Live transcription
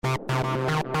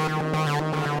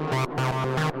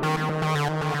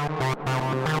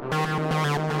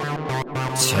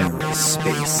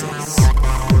TerraSpaces.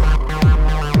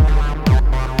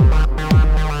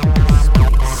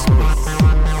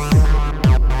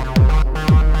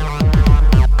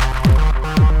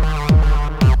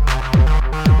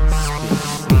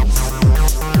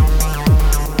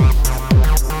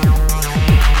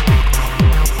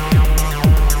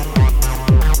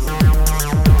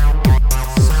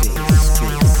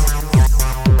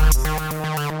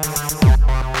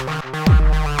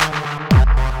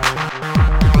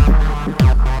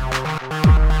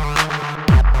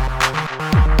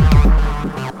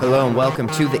 Hello and welcome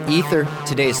to The Ether.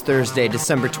 Today is Thursday,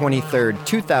 December 23rd,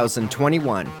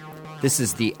 2021. This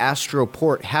is the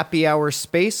Astroport Happy Hour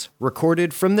space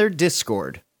recorded from their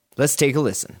Discord. Let's take a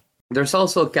listen. There's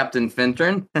also Captain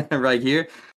Fintern right here,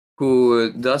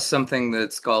 who does something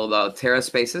that's called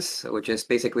TerraSpaces, which is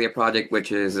basically a project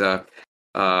which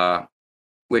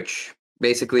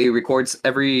basically records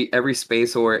every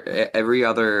space or every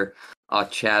other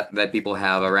chat that people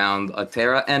have around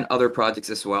Terra and other projects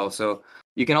as well. So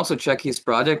you can also check his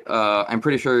project. I'm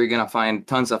pretty sure you're gonna find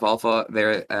tons of alpha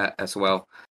there as well.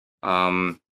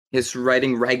 He's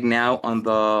writing right now on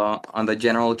the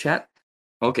general chat.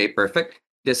 Okay, perfect.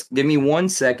 Just give me 1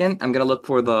 second. I'm gonna look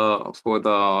for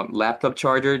the laptop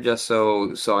charger just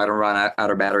so I don't run out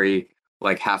of battery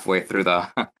like halfway through the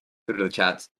through the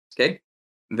chats. Okay,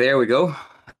 there we go.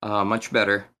 Much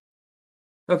better.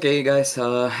 Okay, guys.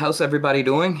 How's everybody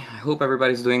doing? I hope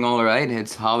everybody's doing all right.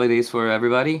 It's holidays for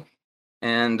everybody.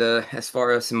 And as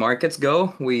far as markets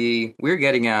go, we're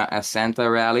getting a Santa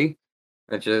rally,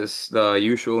 which is the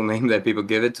usual name that people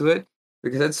give it to it,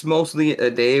 because it's mostly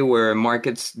a day where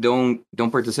markets don't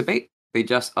participate. They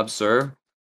just observe.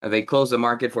 They close the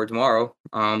market for tomorrow.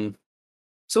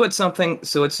 So it's something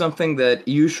that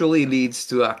usually leads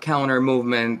to a counter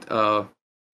movement.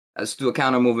 As to a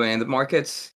counter movement in the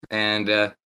markets, and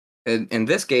in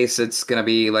this case, it's gonna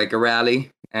be like a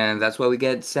rally, and that's why we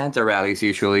get Santa rallies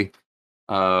usually.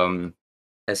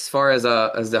 As far as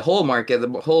the whole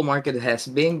market has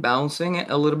been bouncing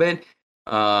a little bit.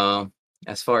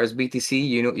 As far as BTC,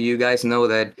 you guys know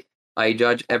that I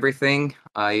judge everything.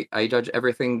 I judge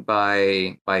everything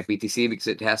by BTC because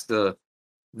it has the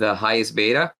highest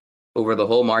beta over the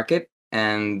whole market,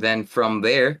 and then from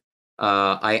there,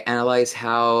 I analyze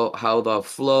how the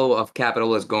flow of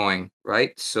capital is going.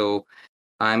 Right, so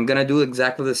I'm gonna do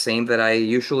exactly the same that I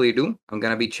usually do. I'm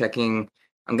gonna be checking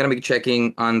on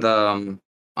the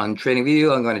on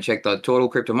TradingView. I'm going to check the total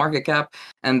crypto market cap,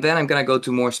 and then I'm going to go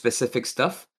to more specific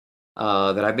stuff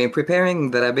that I've been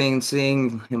preparing, that I've been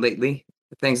seeing lately.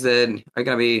 Things that are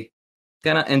going to be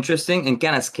kind of interesting and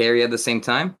kind of scary at the same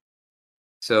time.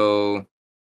 So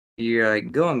here I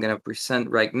go. I'm going to present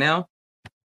right now.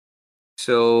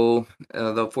 So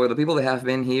for the people that have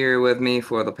been here with me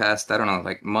for the past, I don't know,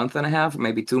 like month and a half,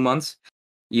 maybe 2 months,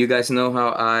 you guys know how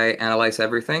I analyze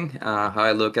everything, how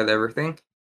I look at everything.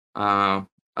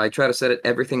 I try to set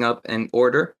everything up in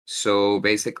order. So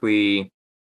basically,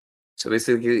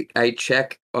 I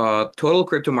check total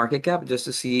crypto market cap just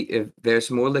to see if there's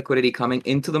more liquidity coming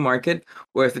into the market,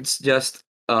 or if it's just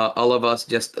all of us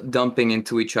just dumping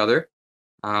into each other.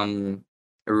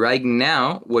 Right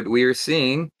now, what we are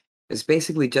seeing is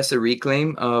basically just a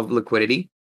reclaim of liquidity,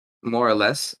 more or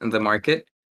less, in the market.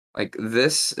 Like,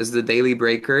 this is the daily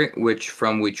breaker,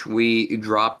 from which we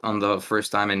dropped on the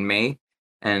first time in May,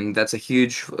 and that's a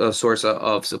huge source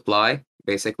of supply.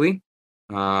 Basically,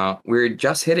 we're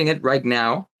just hitting it right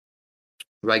now,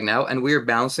 and we're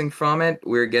bouncing from it.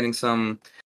 We're getting some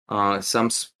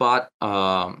spot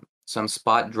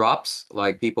drops,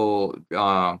 like people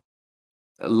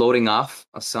loading off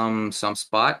some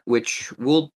spot, which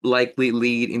will likely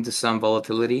lead into some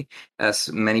volatility,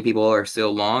 as many people are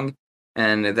still long.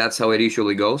 And that's how it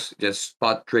usually goes. Just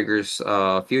spot triggers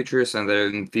futures, and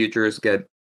then futures get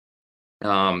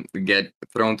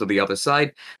thrown to the other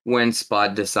side when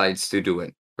spot decides to do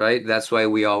it. Right. That's why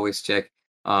we always check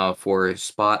for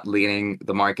spot leading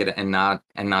the market and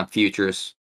not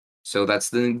futures. So that's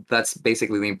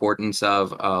basically the importance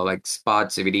of like spot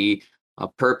CBD,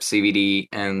 perp CBD,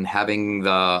 and having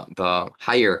the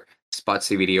higher spot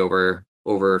CBD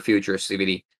over futures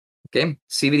CBD. Okay,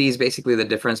 CBD is basically the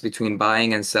difference between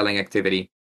buying and selling activity,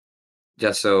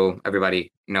 just so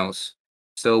everybody knows.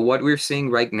 So what we're seeing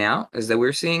right now is that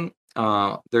we're seeing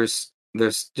there's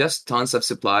just tons of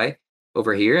supply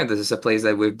over here. This is a place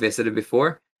that we've visited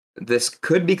before. This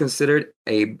could be considered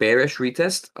a bearish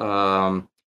retest,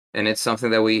 and it's something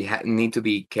that we need to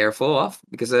be careful of,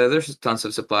 because there's tons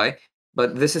of supply.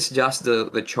 but this is just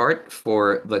the chart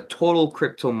for the total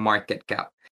crypto market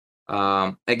cap.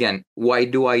 Again, why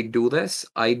do I do this?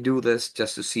 I do this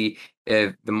just to see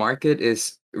if the market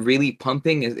is really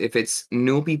pumping, if it's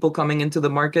new people coming into the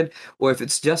market, or if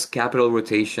it's just capital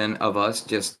rotation of us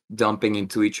just dumping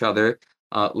into each other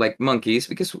like monkeys,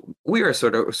 because we are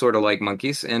sort of like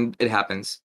monkeys, and it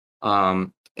happens.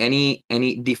 Any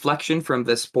deflection from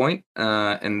this point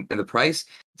in the price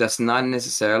does not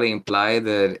necessarily imply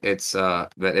that it's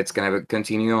going to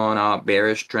continue on a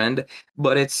bearish trend,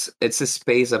 but it's a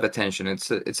space of attention.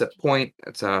 It's a point.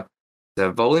 It's a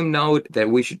volume node that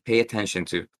we should pay attention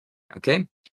to. Okay,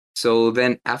 so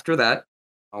then after that,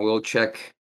 we'll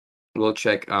check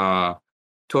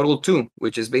total two,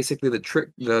 which is basically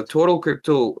the total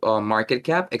crypto market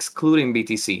cap excluding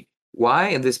BTC. Why?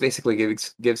 And this basically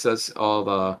gives us all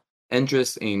the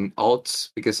interest in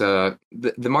alts, because the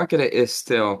market is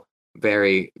still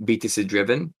very BTC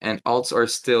driven, and alts are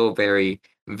still very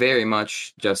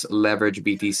much just leverage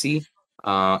BTC.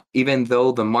 Even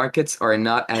though the markets are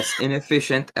not as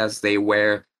inefficient as they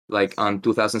were like on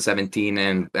 2017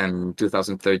 and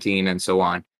 2013 and so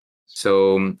on.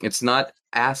 So it's not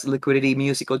as liquidity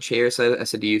musical chairs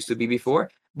as it used to be before,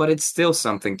 but it's still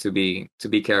something to be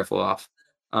careful of.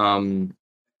 Um,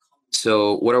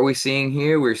 so what are we seeing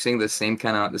here? We're seeing the same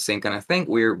kind of thing.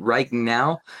 We're right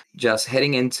now just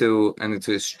heading into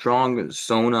a strong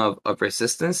zone of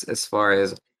resistance as far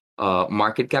as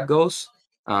market cap goes.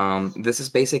 This is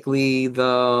basically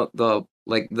the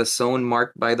zone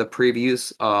marked by the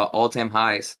previous all-time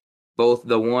highs, both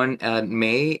the one at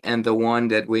May and the one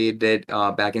that we did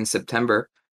back in September,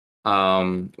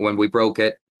 when we broke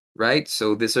it, right?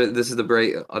 So this is the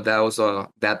break that was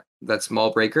that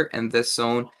small breaker, and this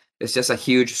zone is just a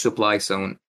huge supply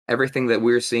zone. Everything that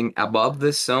we're seeing above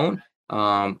this zone,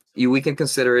 we can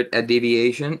consider it a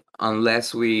deviation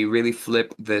unless we really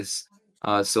flip this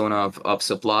zone of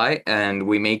supply and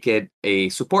we make it a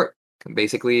support,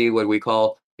 basically what we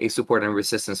call a support and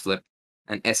resistance flip,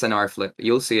 an SNR flip.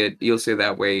 You'll see it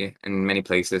that way in many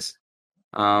places.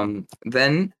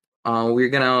 Then we're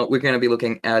gonna be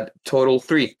looking at total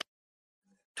three.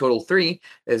 Total three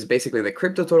is basically the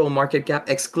crypto total market cap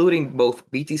excluding both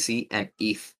BTC and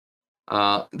ETH.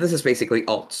 This is basically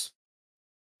alts,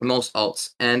 most alts,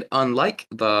 and unlike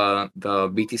the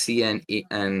BTC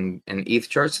and ETH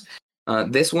charts,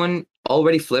 this one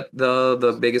already flipped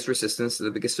the biggest resistance,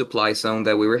 the biggest supply zone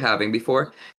that we were having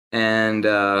before, and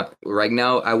right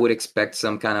now I would expect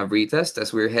some kind of retest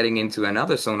as we're heading into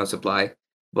another zone of supply,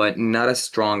 but not as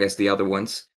strong as the other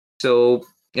ones. So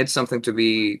it's something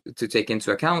to take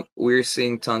into account. We're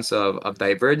seeing tons of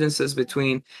divergences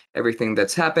between everything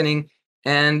that's happening,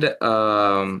 and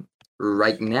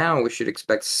right now we should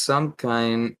expect some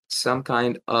kind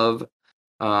of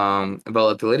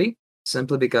volatility,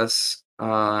 simply because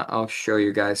I'll show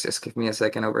you guys. Just give me a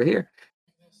second over here.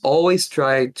 Always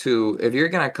try to, if you're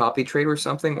gonna copy trade or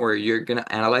something, or you're gonna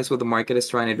analyze what the market is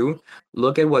trying to do,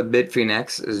 look at what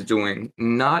Bitfinex is doing,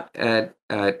 not at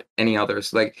any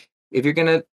others. Like, if you're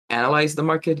gonna analyze the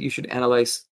market, you should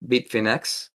analyze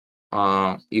Bitfinex.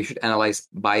 You should analyze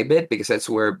Bybit, because that's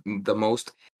where the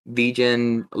most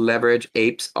degen leverage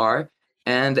apes are,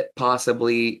 and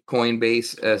possibly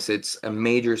Coinbase, as it's a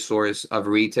major source of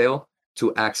retail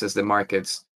to access the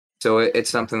markets. So it's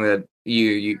something that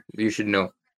you should know,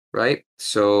 right?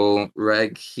 So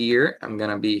right here, I'm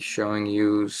gonna be showing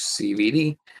you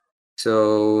CVD.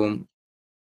 So,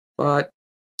 but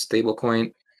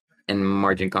stablecoin and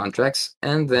margin contracts,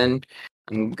 and then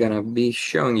I'm gonna be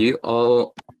showing you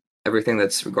everything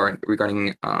that's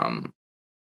regarding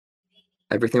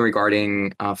everything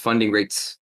regarding funding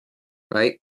rates,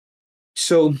 right?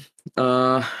 So,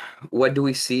 uh, what do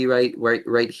we see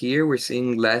right here? We're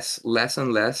seeing less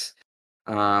and less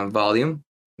volume,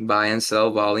 buy and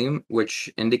sell volume,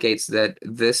 which indicates that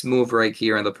this move right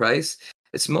here on the price,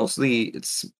 it's more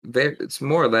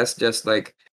or less just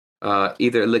like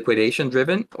either liquidation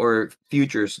driven or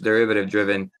futures derivative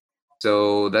driven.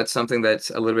 So that's something that's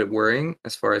a little bit worrying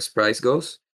as far as price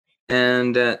goes.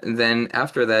 And then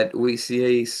after that, we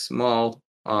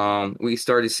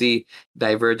start to see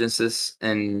divergences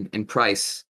in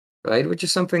price, right? Which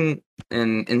is something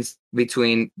in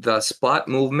between the spot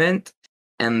movement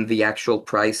and the actual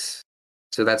price.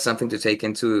 So that's something to take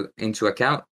into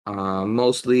account.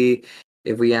 Mostly,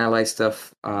 if we analyze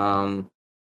stuff from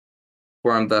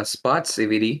the spot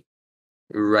CVD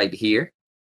right here,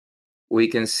 we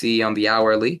can see on the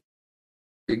hourly,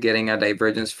 you're getting a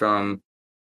divergence from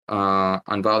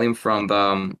on volume from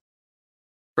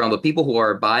the people who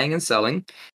are buying and selling,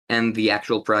 and the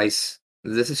actual price.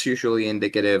 This is usually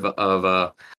indicative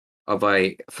of of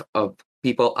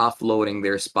people offloading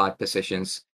their spot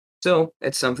positions. So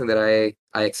it's something that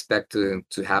I expect to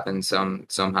happen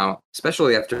somehow,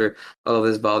 especially after all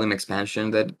this volume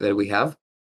expansion that we have.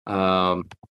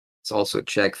 Let's also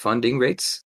check funding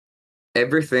rates.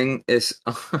 Everything is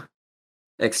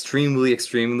extremely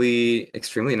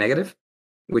negative,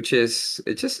 which is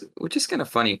kind of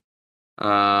funny.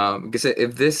 Because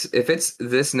if it's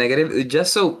this negative,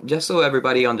 just so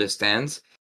everybody understands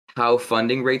how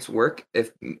funding rates work,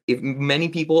 if many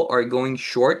people are going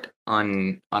short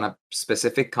on a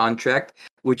specific contract,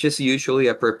 which is usually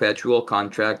a perpetual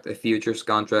contract, a futures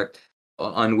contract,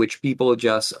 on which people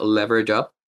just leverage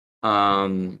up,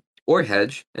 or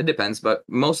hedge, it depends, but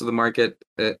most of the market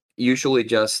usually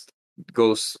just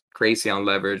goes crazy on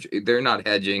leverage. They're not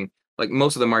hedging. Like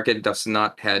most of the market does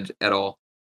not hedge at all.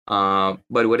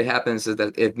 But what happens is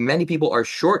that if many people are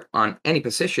short on any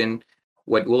position,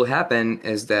 what will happen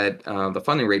is that the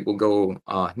funding rate will go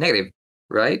negative,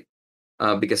 right?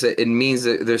 Because it means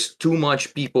that there's too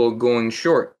much people going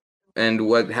short. And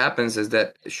what happens is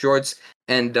that shorts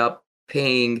end up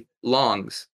paying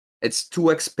longs. It's too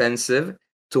expensive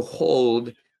to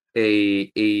hold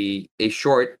a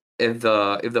short if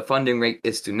the funding rate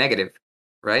is too negative,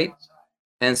 right?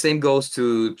 And same goes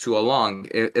to a long.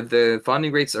 If the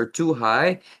funding rates are too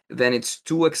high, then it's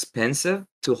too expensive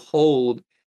to hold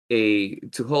a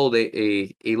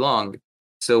long.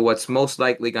 So what's most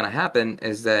likely going to happen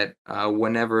is that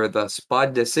whenever the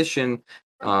spot decision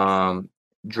um,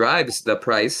 drives the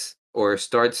price or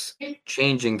starts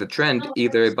changing the trend,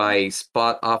 either by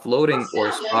spot offloading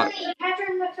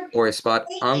or spot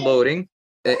unloading,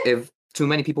 if too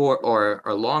many people are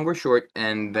long or short,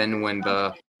 and then when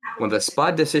the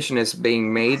spot decision is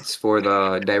being made for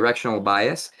the directional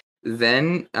bias,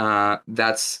 then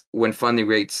that's when funding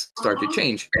rates start to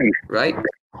change, right?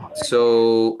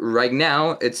 So right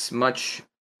now it's much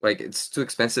like it's too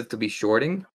expensive to be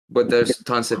shorting, but there's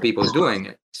tons of people doing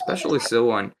it, especially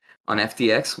so on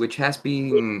FTX, which has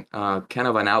been kind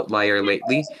of an outlier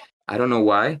lately. I don't know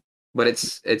why, but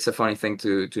it's a funny thing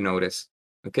to notice.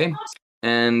 Okay,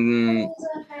 and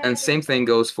and same thing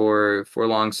goes for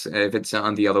longs if it's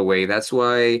on the other way. That's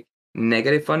why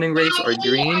negative funding rates are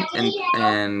green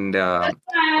and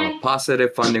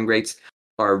positive funding rates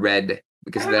are red,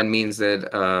 because that means that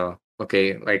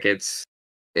okay, like it's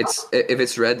if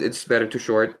it's red, it's better to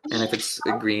short, and if it's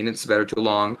green, it's better to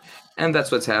long, and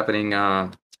that's what's happening.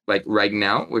 Like right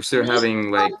now, we're still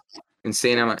having like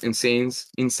insane amount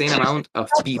of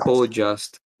people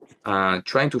just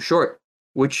trying to short,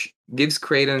 which gives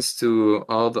credence to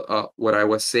all the what I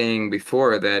was saying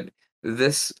before, that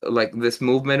this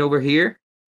movement over here,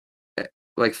 eh,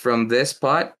 like from this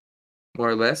spot, more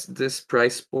or less this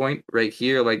price point right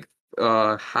here, like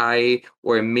high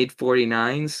or mid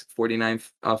 49s, 49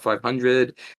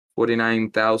 500,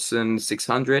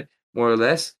 49,600, more or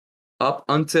less, up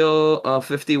until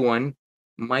 51,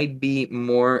 might be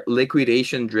more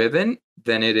liquidation driven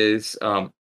than it is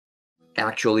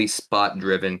actually spot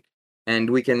driven. And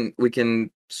we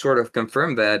can sort of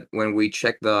confirm that when we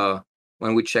check the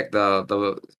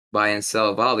buy and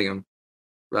sell volume,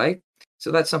 right?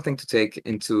 So that's something to take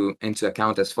into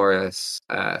account as far as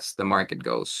the market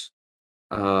goes.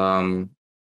 Um,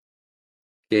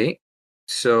 okay,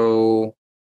 so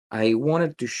I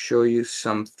wanted to show you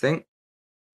something,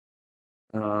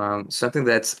 something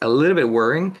that's a little bit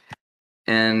worrying,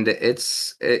 and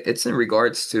it's in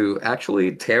regards to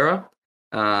actually Terra.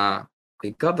 Uh,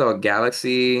 we got um,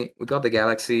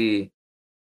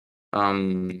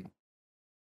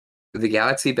 the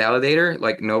Galaxy validator,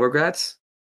 like Novogratz.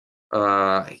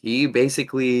 He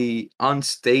basically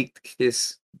unstaked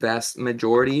his vast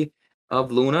majority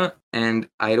of Luna, and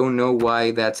I don't know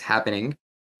why that's happening.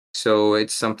 So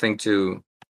it's just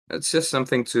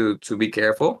something to be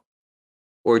careful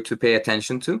or to pay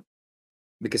attention to,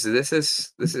 because this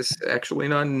is actually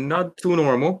not too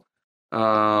normal.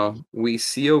 We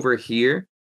see over here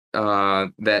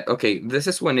that okay, this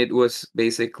is when it was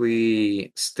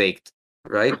basically staked,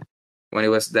 right? When it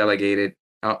was delegated.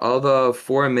 All the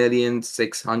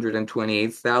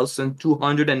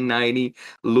 4,628,290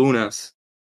 lunas,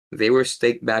 they were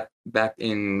staked back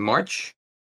in March,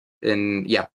 in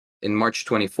yeah, in March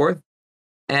 24th,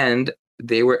 and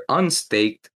they were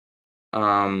unstaked.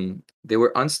 They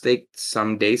were unstaked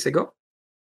some days ago,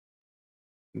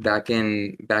 back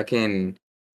in the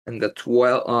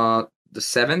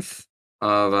 7th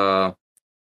of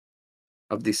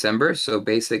December. So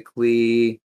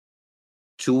basically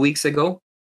 2 weeks ago.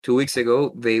 2 weeks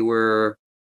ago, they were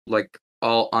like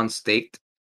all unstaked,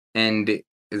 and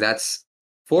that's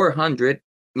 400,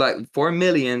 like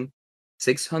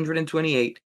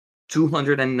 4,628,290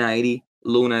 290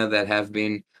 Luna that have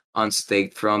been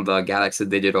unstaked from the Galaxy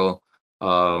Digital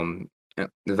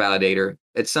validator.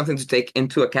 It's something to take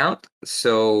into account.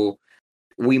 So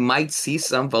we might see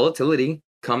some volatility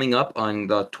coming up on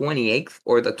the 28th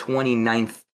or the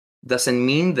 29th. Doesn't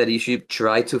mean that you should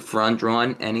try to front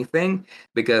run anything,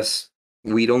 because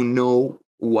we don't know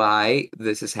why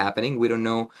this is happening. We don't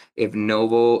know if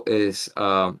Novo is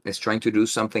trying to do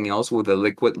something else with the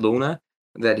liquid Luna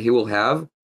that he will have.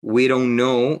 We don't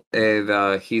know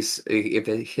if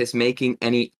he's making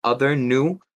any other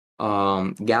new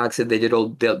Galaxy Digital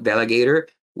delegator.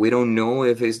 We don't know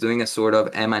if he's doing a sort of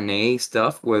M&A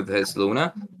stuff with his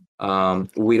Luna.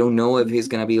 We don't know if he's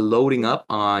gonna be loading up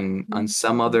on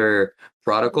some other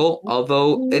protocol,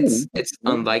 although it's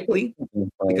unlikely,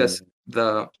 because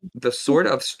the sort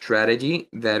of strategy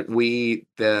that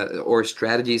or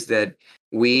strategies that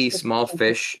we small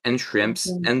fish and shrimps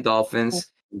and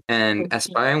dolphins and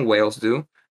aspiring whales do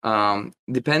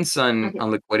depends on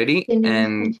liquidity,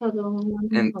 and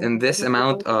this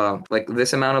amount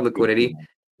this amount of liquidity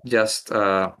just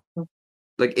like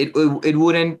it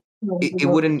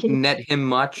wouldn't net him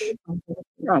much.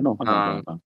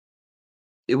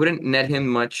 It wouldn't net him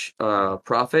much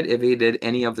profit if he did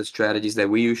any of the strategies that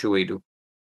we usually do.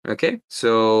 Okay,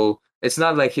 so it's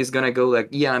not like he's gonna go like,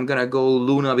 yeah, I'm gonna go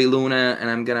Luna be Luna and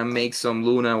I'm gonna make some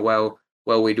Luna while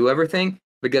we do everything.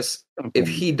 Because if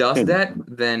he does that,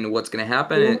 then what's gonna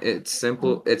happen? It's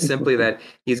simple. It's simply that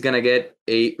he's gonna get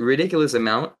a ridiculous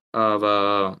amount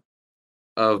of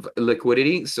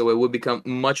liquidity, so it would become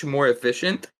much more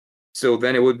efficient. So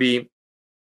then it would be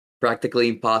practically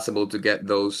impossible to get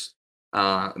those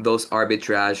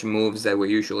arbitrage moves that we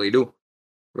usually do,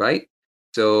 right?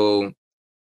 So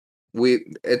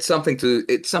it's something to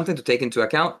take into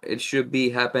account. It should be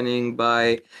happening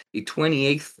by the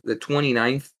 28th, the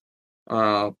 29th,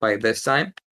 by this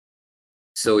time.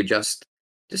 So just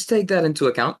take that into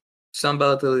account. Some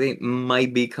volatility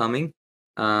might be coming.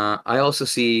 I also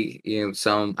see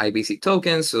some IBC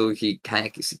tokens, so he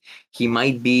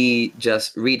might be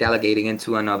just redelegating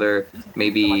into another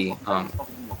maybe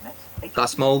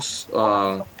Cosmos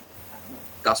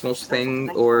thing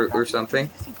or something.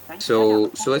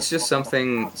 So it's just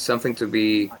something to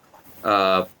be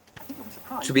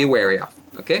wary of.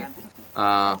 Okay.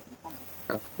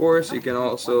 Of course, you can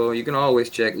always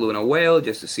check Luna Whale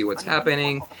just to see what's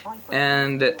happening,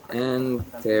 and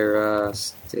Terra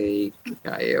Stake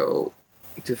IO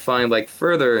to find like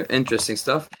further interesting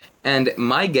stuff. And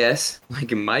my guess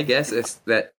is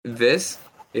that this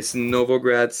is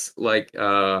Novograd's like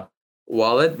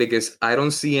wallet, because I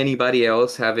don't see anybody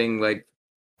else having like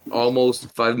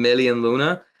almost 5 million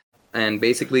Luna and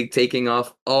basically taking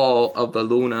off all of the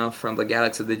Luna from the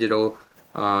Galaxy Digital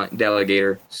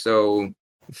delegator. So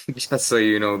just so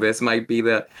you know, this might be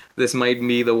the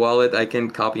wallet. I can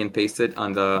copy and paste it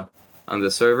on the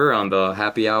server, on the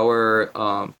happy hour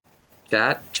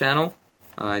chat channel,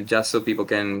 just so people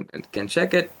can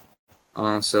check it.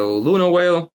 So Luna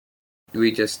Whale,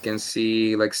 we just can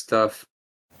see like stuff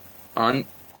on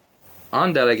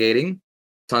delegating,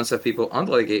 tons of people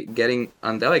getting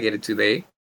undelegated today,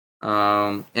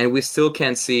 and we still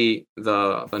can't see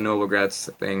the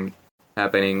Novograds thing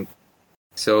happening.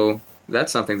 So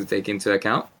that's something to take into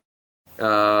account.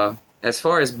 As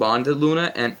far as bonded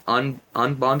Luna and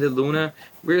unbonded Luna,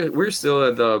 we're still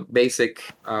at the basic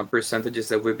percentages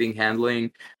that we've been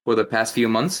handling for the past few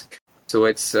months. So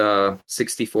it's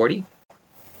 60-40,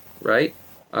 right?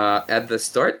 At the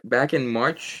start, back in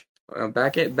March,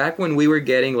 back when we were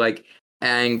getting like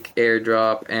Ank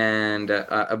airdrop and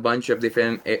a bunch of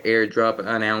different airdrop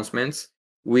announcements,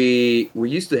 we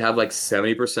used to have like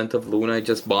 70% of Luna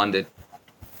just bonded.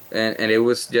 And it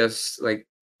was just like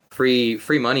free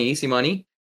money, easy money,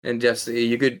 and just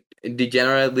you could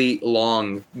degenerately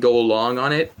go long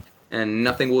on it, and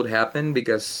nothing would happen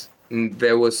because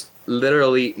there was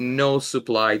literally no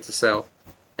supply to sell,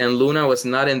 and Luna was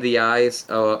not in the eyes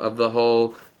of the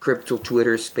whole crypto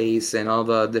Twitter space and all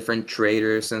the different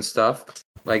traders and stuff.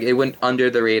 Like it went under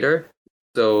the radar,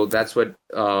 so that's what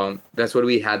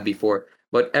we had before.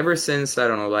 But ever since, I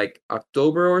don't know, like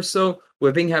October or so,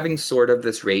 we've been having sort of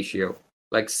this ratio,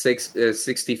 like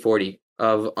 60-40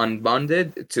 of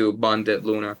unbonded to bonded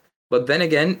Luna. But then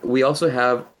again, we also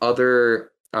have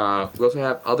other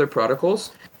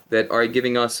protocols that are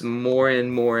giving us more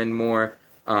and more and more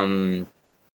and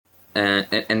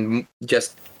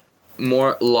just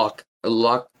more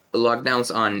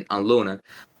lockdowns on Luna.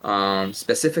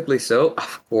 Specifically, so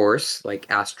of course, like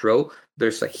Astro,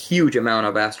 there's a huge amount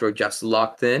of Astro just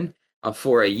locked in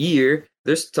for a year.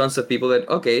 There's tons of people that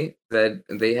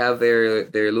they have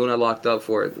their Luna locked up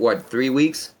for what, 3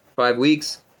 weeks, 5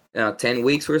 weeks, 10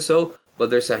 weeks or so. But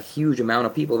there's a huge amount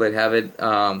of people that have it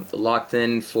locked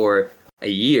in for a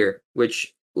year,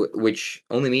 which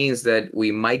only means that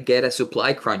we might get a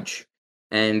supply crunch.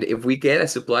 And if we get a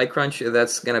supply crunch,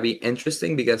 that's gonna be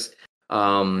interesting because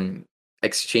um,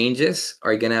 exchanges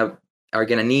are gonna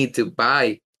need to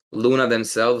buy Luna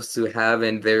themselves to have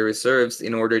in their reserves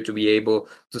in order to be able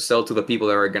to sell to the people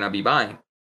that are gonna be buying,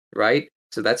 right?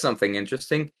 So that's something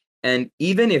interesting. And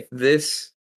even if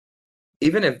this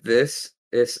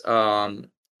is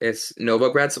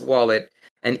Novograd's wallet,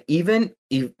 and even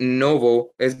if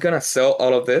Novo is gonna sell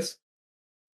all of this,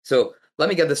 so let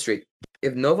me get this straight.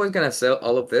 If Novo is gonna sell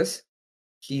all of this,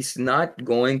 he's not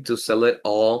going to sell it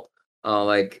all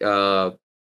like on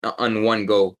one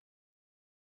go.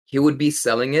 He would be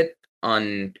selling it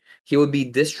on he would be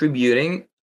distributing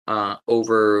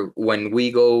over when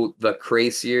we go the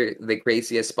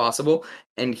craziest possible,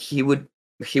 and he would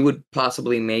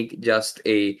possibly make just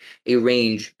a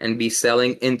range and be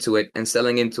selling into it and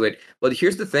selling into it. But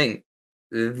here's the thing,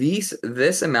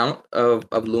 this amount of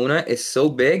Luna is so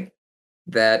big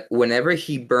that whenever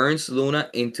he burns Luna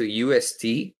into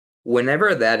UST,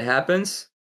 whenever that happens,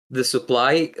 the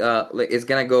supply is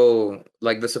gonna go,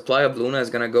 like, the supply of Luna is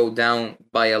gonna go down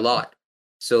by a lot.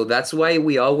 So that's why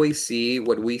we always see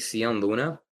what we see on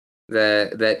Luna,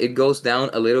 that it goes down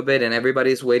a little bit and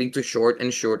everybody's waiting to short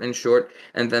and short and short,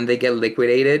 and then they get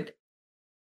liquidated.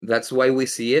 That's why we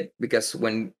see it, because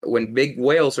when big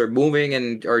whales are moving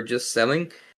and are just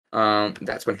selling,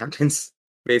 that's what happens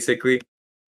basically.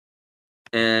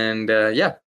 And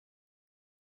yeah,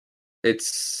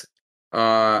 it's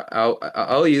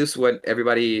I'll use what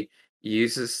everybody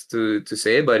uses to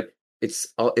say it, but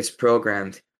it's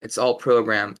programmed. It's all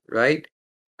programmed, right?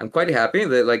 I'm quite happy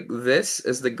that, like, this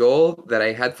is the goal that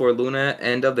I had for Luna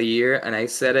end of the year, and I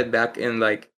set it back in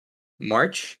like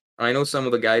March. I know some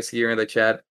of the guys here in the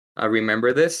chat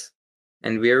remember this,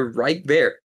 and we're right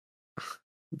there,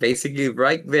 basically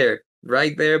right there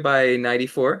by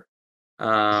 94,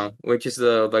 which is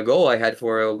the goal I had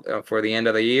for the end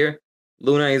of the year.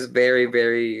 Luna is very,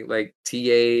 very, like,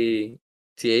 TA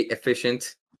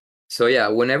efficient. So yeah,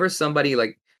 whenever somebody,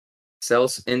 like,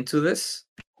 sells into this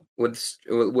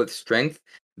with strength,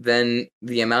 then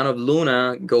the amount of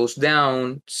Luna goes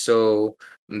down. So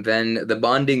then the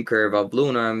bonding curve of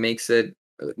Luna makes it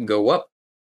go up,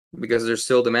 because there's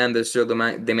still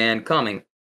demand coming,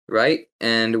 right?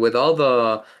 And with all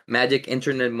the magic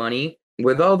internet money,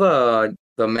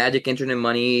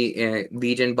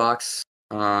 Legion box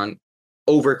on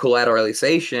over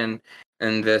collateralization,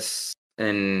 and this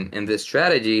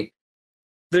strategy,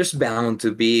 there's bound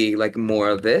to be, like, more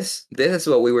of this. This is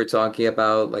what we were talking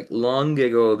about, like, long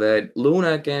ago, that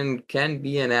Luna can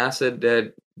be an asset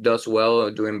that does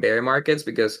well during bear markets,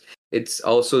 because it's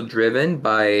also driven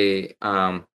by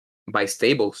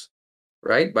stables,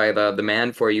 right? By the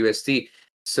demand for UST.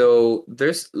 So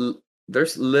there's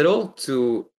little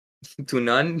to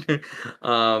none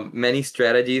many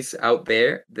strategies out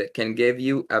there that can give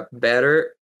you a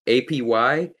better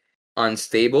APY on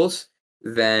stables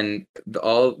than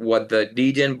all what the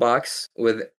DGen box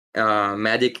with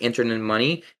Magic Internet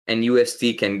Money and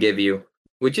UST can give you,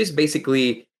 which is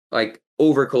basically like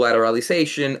over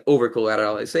collateralization,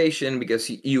 because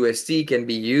UST can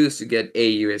be used to get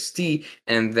AUST,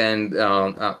 and then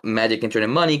Magic Internet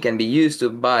Money can be used to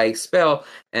buy spell,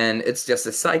 and it's just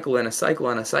a cycle and a cycle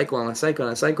and a cycle and a cycle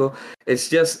and a cycle. It's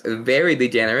just very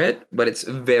degenerate, but it's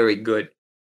very good.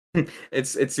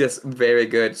 It's just very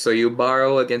good. So you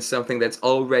borrow against something that's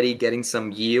already getting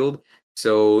some yield.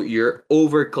 So you're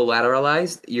over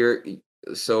collateralized.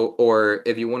 Or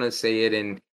if you want to say it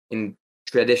in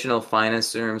traditional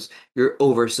finance terms, you're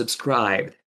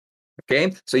oversubscribed.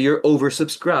 Okay, so you're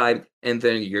oversubscribed, and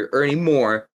then you're earning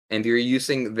more, and you're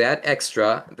using that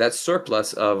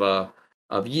surplus of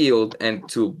yield, and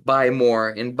to buy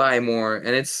more and buy more, and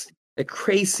it's a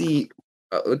crazy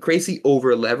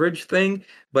over leverage thing,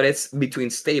 but it's between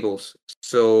stables.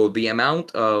 So the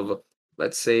amount of,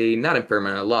 let's say, not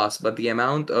impermanent loss, but the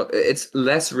amount of it's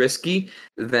less risky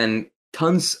than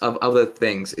tons of other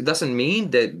things. It doesn't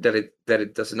mean that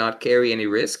it does not carry any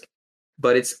risk,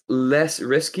 but it's less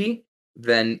risky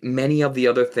than many of the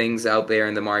other things out there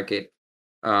in the market.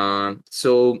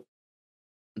 So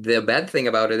the bad thing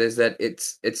about it is that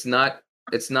it's not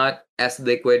as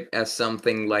liquid as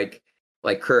something like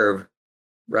Curve,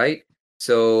 right?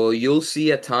 So you'll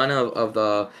see a ton of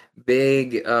the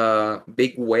big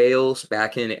whales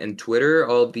back in Twitter,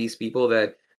 all of these people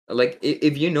that, like,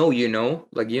 if you know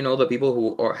the people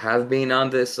who have been on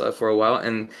this for a while,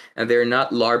 and they're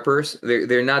not larpers.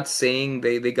 They're not saying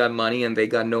they got money and they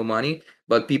got no money,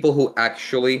 but people who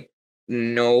actually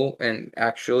know and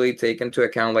actually take into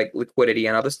account like liquidity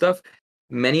and other stuff,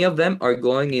 many of them are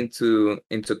going into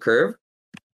Curve,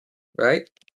 right?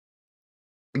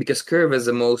 Because Curve is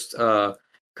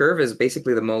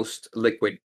basically the most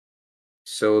liquid.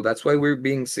 So that's why we're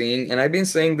being seeing, and I've been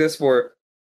saying this for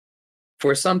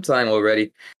some time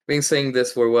already. Been saying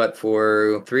this for what,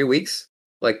 for 3 weeks?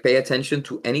 Like, pay attention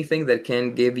to anything that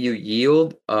can give you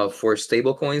yield for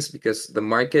stable coins, because the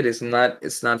market is not,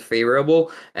 it's not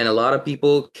favorable, and a lot of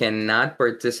people cannot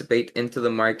participate into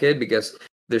the market because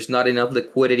there's not enough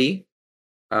liquidity.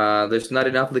 There's not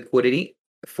enough liquidity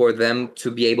for them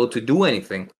to be able to do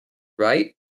anything,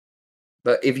 right?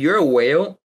 But if you're a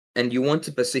whale and you want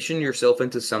to position yourself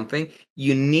into something,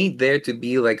 you need there to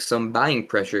be like some buying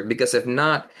pressure, because if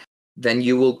not, then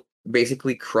you will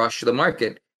basically crush the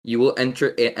market. You will enter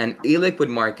an illiquid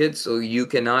market, so you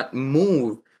cannot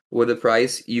move with the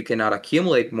price, you cannot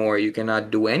accumulate more, you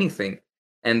cannot do anything.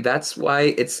 And that's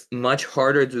why it's much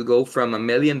harder to go from $1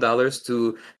 million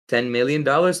to $10 million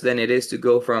than it is to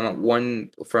go from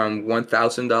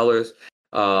 $1,000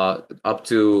 up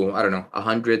to, I don't know,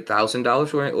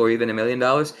 $100,000 or even $1 million.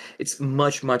 It's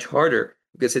much harder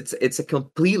because it's a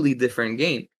completely different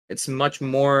game. It's much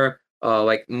more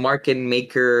like market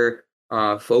maker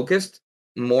focused,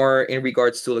 more in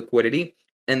regards to liquidity.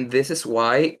 And this is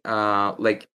why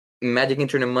like Magic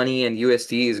Internet Money and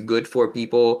USD is good for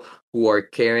people who are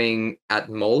carrying at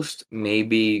most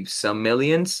maybe some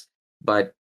millions,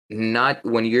 but not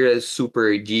when you're a super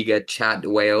giga chat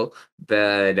whale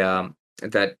that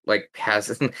like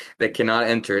has that cannot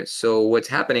enter. So what's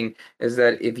happening is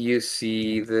that if you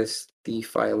see this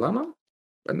DeFi llama,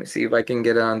 let me see if I can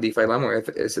get on DeFi llama, or if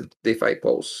it's a DeFi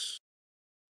pulse.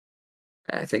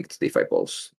 I think it's DeFi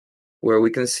pulse, where we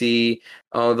can see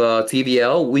the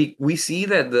TVL. We see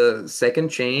that the second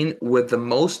chain with the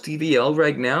most TVL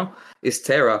right now is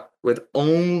Terra, with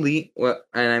only, well,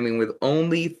 and I mean with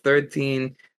only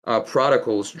 13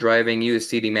 protocols driving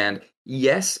UST demand.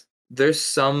 Yes, there's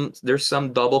some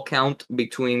double count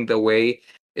between the way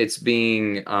it's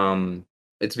being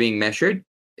measured.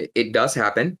 It does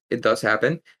happen. It does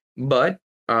happen, but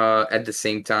at the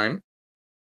same time,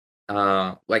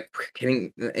 like we're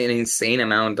getting an insane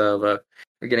amount of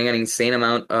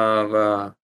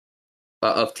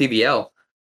TVL,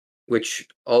 which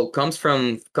all comes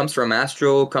from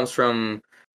Astro, comes from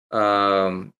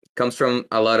a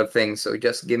lot of things. So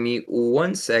just give me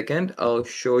 1 second. I'll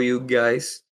show you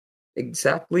guys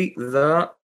exactly the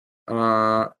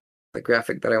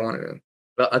graphic that I wanted to.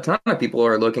 But a ton of people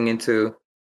are looking into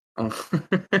are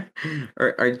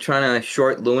trying to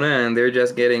short Luna, and they're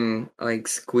just getting like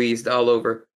squeezed all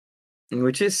over,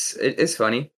 which is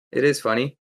funny. It is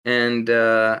funny. And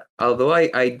although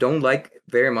I don't like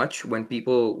very much when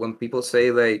people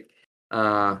say like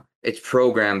it's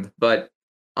programmed, but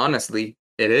honestly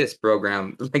it is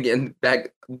programmed, like, and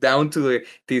back down to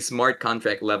the smart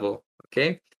contract level.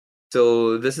 Okay,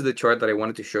 so this is the chart that I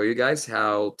wanted to show you guys,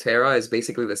 how Terra is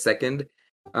basically the second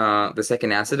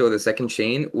asset or the second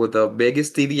chain with the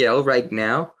biggest TVL right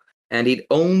now, and it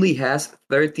only has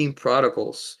 13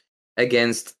 protocols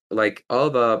against like all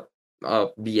the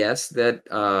BS that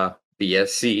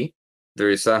BSC.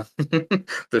 There's a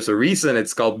there's a reason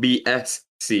it's called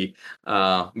BSC,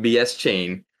 BS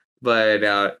chain, but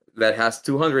that has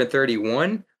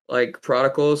 231 like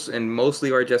protocols, and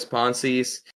mostly are just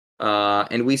Ponzi's.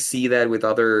 And we see that with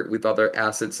other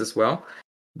assets as well.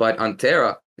 But on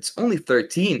Terra, it's only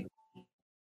 13.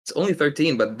 It's only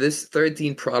 13, but this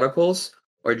 13 protocols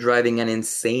are driving an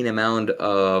insane amount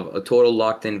of a total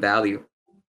locked in value.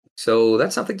 So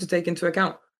that's something to take into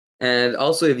account. And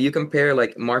also, if you compare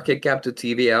like market cap to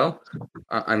TVL,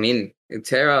 I mean,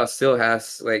 Terra still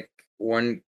has like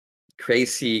one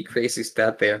crazy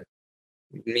stat there.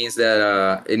 It means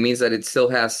that it still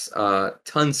has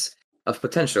tons of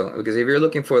potential, because if you're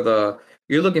looking for the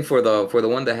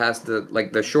one that has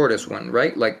the shortest one,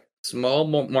 right? Like small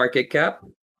market cap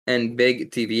and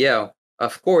big TVL.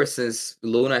 Of course, since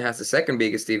Luna has the second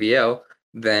biggest TVL,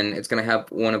 then it's gonna have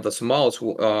one of the smallest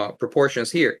proportions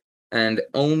here, and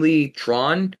only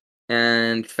Tron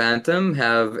and Phantom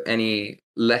have any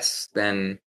less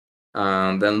than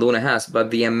Luna has, but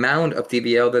the amount of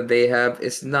TVL that they have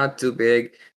is not too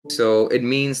big. So it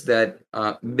means that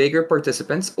bigger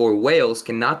participants or whales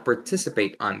cannot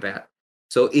participate on that.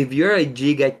 So if you're a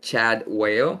Giga Chad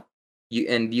whale,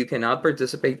 you cannot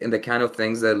participate in the kind of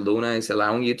things that Luna is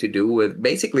allowing you to do with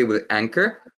basically with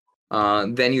Anchor,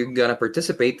 then you're gonna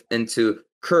participate into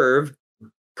Curve,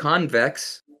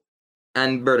 Convex,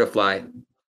 and Butterfly.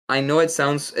 I know it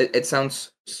sounds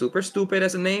super stupid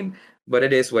as a name, but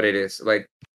it is what it is. Like,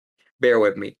 bear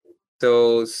with me.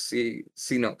 So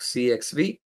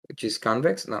CXV, which is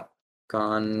convex, no,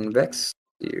 convex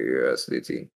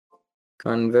USDT,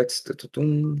 convex,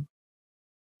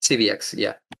 CVX,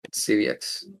 yeah, it's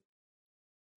CVX.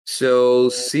 So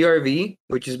CRV,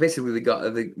 which is basically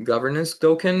the governance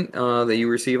token that you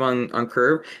receive on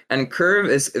Curve, and Curve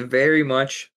is very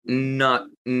much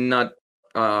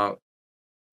uh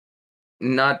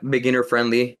not beginner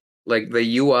friendly. Like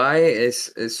the UI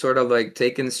is sort of like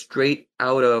taken straight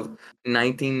out of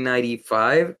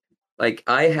 1995. Like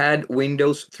I had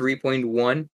Windows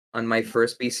 3.1 on my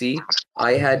first PC.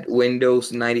 I had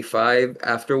Windows 95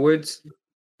 afterwards.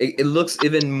 It looks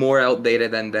even more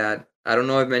outdated than that. I don't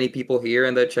know if many people here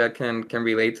in the chat can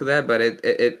relate to that, but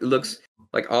it looks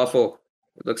like awful.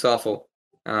 It looks awful.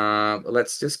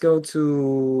 Let's just go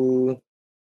to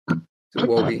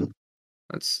Wobby.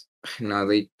 Let's no,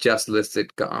 they just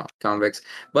listed convex,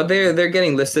 but they're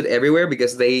getting listed everywhere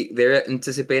because they're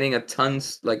anticipating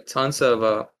tons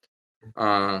of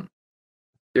um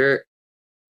they're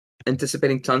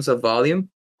anticipating tons of volume,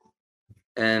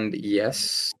 and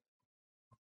yes,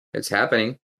 it's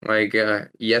happening. Like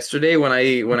yesterday when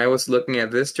I was looking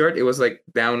at this chart, it was like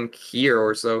down here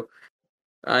or so.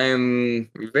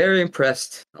 I'm very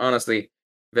impressed, honestly,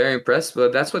 very impressed.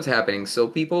 But that's what's happening. So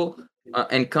people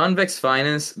and convex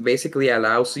finance basically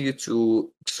allows you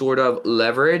to sort of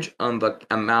leverage on the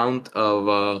amount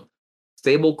of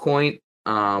stable coin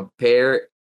pair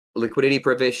liquidity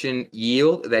provision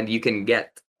yield that you can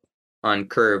get on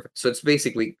Curve. So it's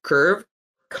basically Curve,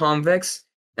 convex,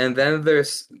 and then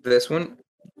there's this one,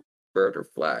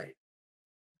 butterfly.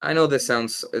 I know this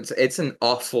sounds it's an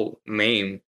awful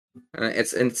name.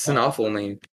 It's an awful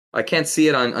name. I can't see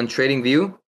it on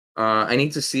TradingView. I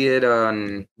need to see it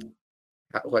on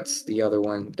what's the other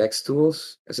one? Dex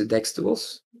Tools? Is it Dex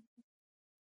Tools?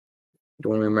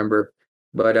 Don't remember.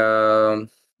 But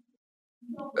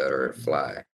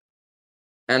butterfly.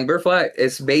 And butterfly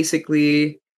is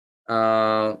basically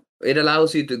it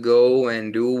allows you to go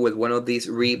and do with one of these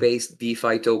rebased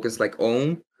DeFi tokens like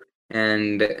Ohm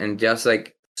and just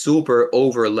like super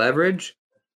over leverage.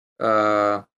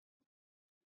 Uh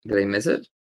did I miss it?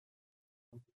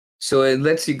 So it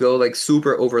lets you go like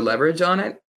super over leverage on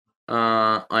it,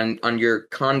 on your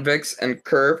convex and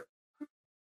curve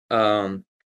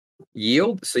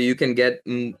yield. So you can get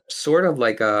sort of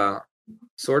like a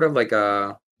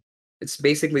it's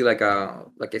basically like a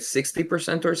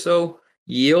 60% or so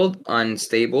yield on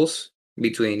stables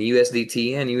between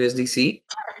USDT and USDC.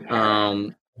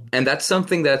 Um, and that's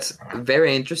something that's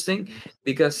very interesting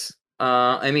because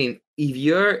I mean if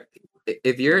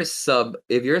you're sub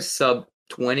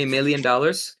 $20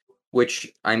 million,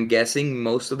 which I'm guessing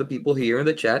most of the people here in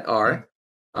the chat are,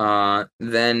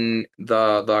 then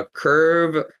the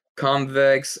curve,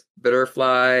 convex,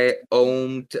 butterfly,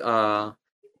 ohmed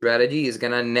strategy is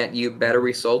gonna net you better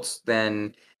results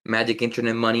than Magic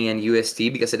Internet Money and UST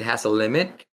because it has a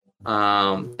limit.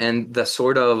 And the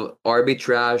sort of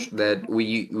arbitrage that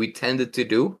we tended to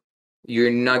do,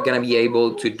 you're not gonna be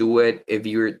able to do it if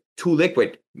you're too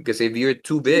liquid. Because if you're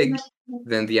too big,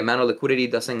 then the amount of liquidity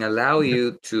doesn't allow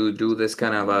you to do this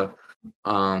kind of a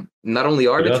not only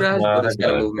arbitrage but this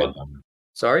kind of movement.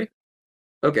 Sorry?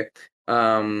 Okay.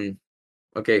 Um,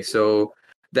 okay, so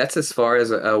that's as far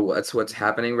as what's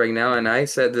happening right now. And I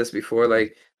said this before,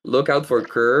 like look out for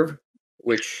curve,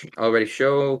 which already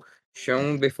shown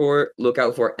before. Look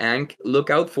out for ank. Look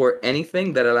out for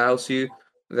anything that allows you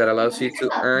to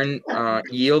earn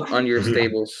yield on your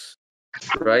stables,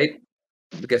 right?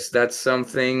 Because that's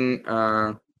something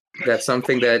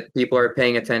that people are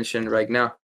paying attention right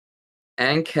now.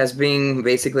 Ank has been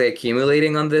basically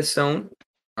accumulating on this zone.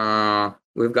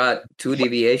 We've got 2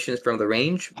 deviations from the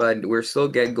range, but we're still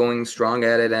going strong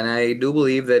at it. And I do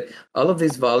believe that all of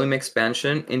this volume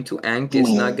expansion into Ank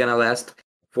is not gonna last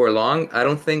for long. I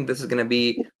don't think this is gonna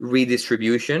be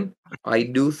redistribution. I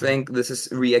do think this is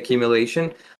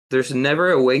reaccumulation. There's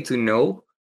never a way to know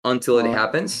until it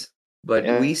happens. But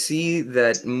we see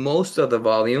that most of the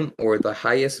volume or the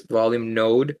highest volume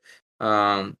node,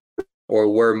 or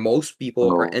where most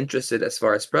people are interested as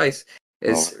far as price,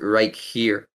 is right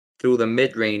here through the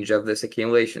mid range of this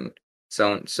accumulation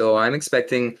zone. So I'm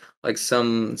expecting like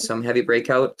some heavy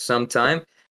breakout sometime.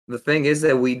 The thing is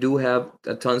that we do have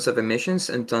tons of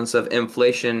emissions and tons of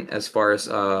inflation as far as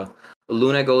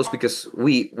Luna goes, because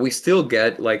we still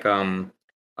get like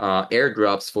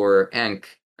airdrops for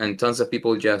Ank, and tons of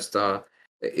people just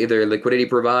either liquidity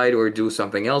provide or do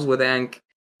something else with Ank.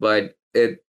 But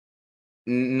it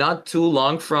not too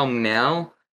long from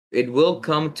now, it will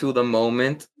come to the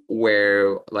moment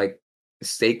where like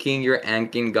staking your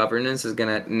Ank in governance is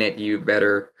gonna net you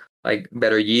better like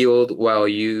better yield while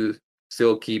you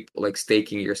still keep like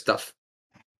staking your stuff.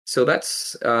 So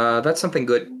that's something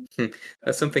good.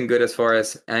 That's something good as far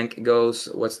as Ank goes.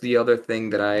 What's the other thing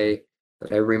that I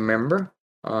remember?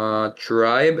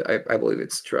 Tribe. I believe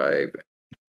it's Tribe.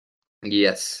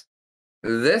 Yes.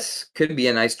 This could be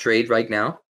a nice trade right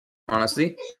now,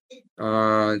 honestly.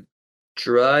 Uh,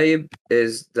 Tribe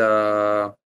is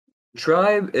the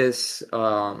Tribe is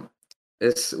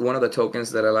one of the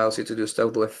tokens that allows you to do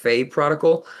stuff with Fei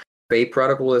protocol. Fei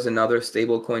protocol is another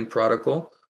stablecoin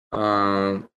protocol.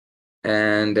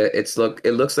 And it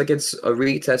looks like it's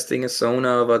retesting a zone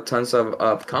of tons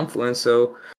of confluence.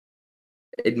 So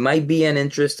it might be an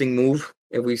interesting move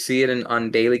if we see it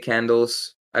on daily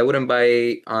candles. I wouldn't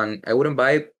buy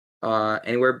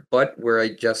anywhere but where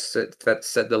I just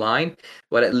set the line,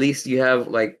 but at least you have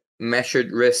like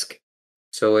measured risk.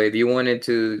 So if you wanted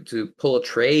to pull a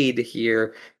trade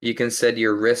here, you can set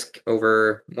your risk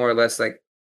over more or less like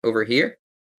over here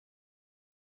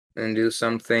and do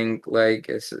something like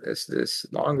is this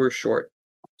long or short?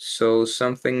 So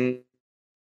something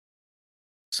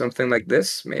like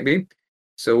this, maybe.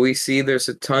 So we see there's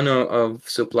a ton of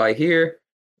supply here,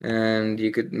 and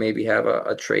you could maybe have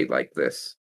a trade like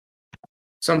this.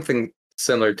 Something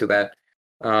similar to that.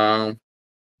 Um,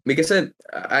 because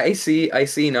I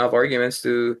see enough arguments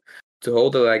to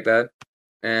hold it like that.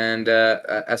 And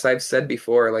as I've said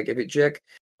before, like if you check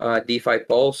DeFi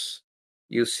Pulse,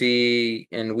 you see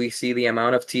and we see the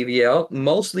amount of TVL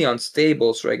mostly on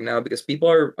stables right now because people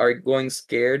are going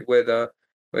scared with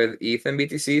ETH and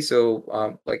BTC.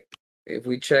 So like if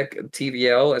we check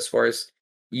TVL as far as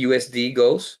USD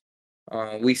goes,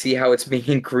 we see how it's been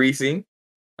increasing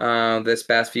this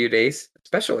past few days,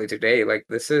 especially today. Like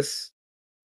this is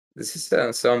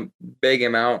some big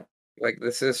amount. Like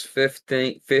this is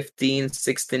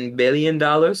 16 billion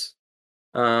dollars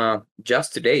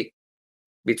just today,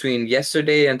 between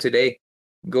yesterday and today,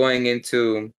 going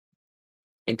into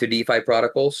DeFi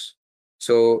protocols.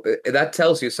 So that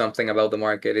tells you something about the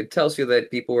market. It tells you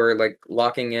that people are like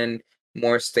locking in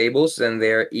more stables than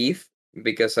their ETH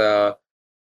because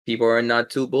people are not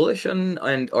too bullish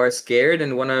and are scared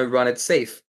and want to run it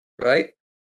safe, right?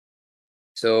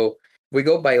 So we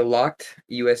go by locked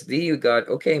USD. You got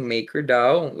okay,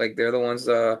 MakerDAO, like they're the ones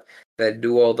that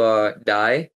do all the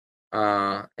DAI,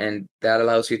 and that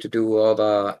allows you to do all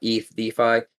the ETH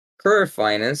DeFi. Curve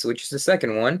Finance, which is the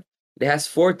second one, it has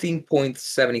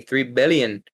 14.73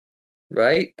 billion,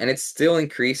 right? And it's still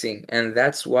increasing, and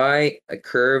that's why a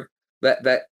curve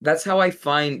that's how I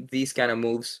find these kind of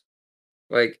moves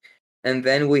like, and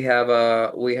then we have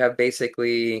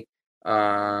basically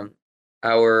um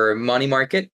our money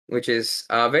market, which is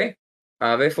Aave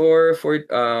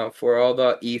for all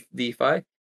the ETH DeFi,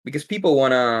 because people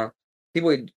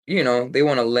they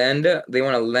wanna lend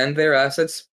their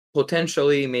assets,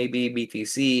 potentially maybe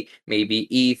BTC, maybe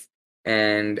ETH,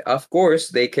 and of course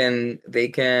they can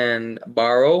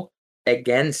borrow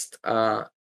against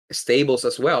stables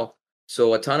as well.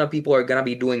 So a ton of people are gonna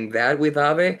be doing that with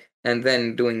Aave and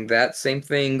then doing that same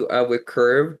thing with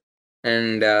Curve.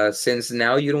 And since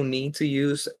now you don't need to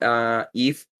use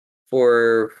ETH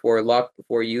for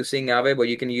using Aave, but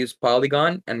you can use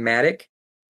Polygon and Matic,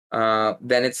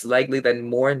 then it's likely that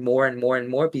more and more and more and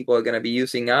more people are going to be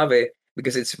using Aave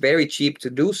because it's very cheap to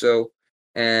do so,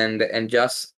 and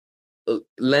just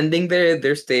lending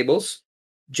their stables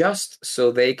just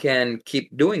so they can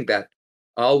keep doing that,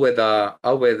 all with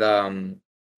Aave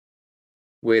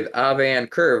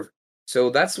and Curve. So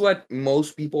that's what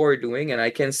most people are doing, and I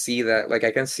can see that. Like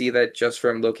I can see that just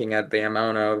from looking at the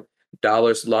amount of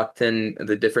dollars locked in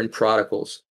the different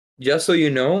protocols. Just so you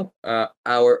know,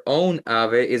 our own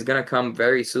Aave is gonna come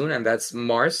very soon, and that's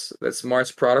Mars. That's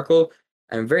Mars protocol.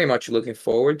 I'm very much looking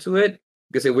forward to it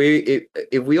because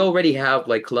if we already have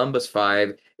like Columbus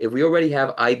 5, if we already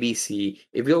have IBC,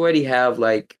 if we already have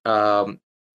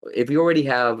if we already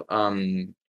have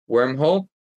Wormhole,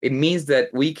 it means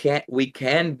that we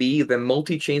can be the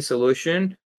multi-chain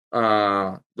solution,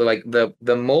 like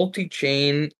the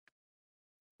multi-chain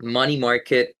money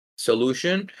market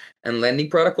solution and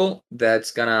lending protocol that's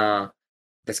gonna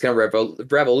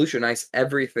revolutionize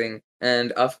everything.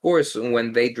 And of course,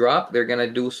 when they drop, they're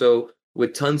gonna do so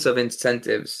with tons of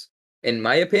incentives. In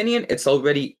my opinion, it's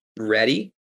already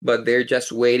ready, but they're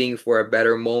just waiting for a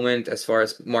better moment as far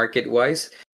as market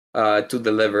wise to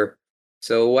deliver.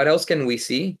 So what else can we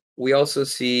see? We also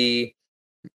see,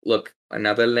 look,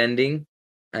 another lending,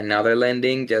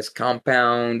 just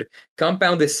compound.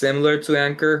 Compound is similar to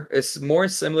Anchor. It's more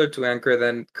similar to Anchor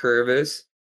than Curve is,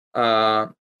 uh,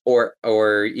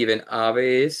 or even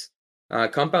Aave is.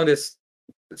 Compound is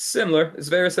It's similar. It's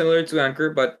very similar to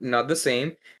Anchor, but not the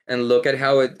same. And look at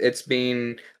how it's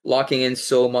been locking in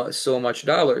so much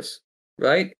dollars,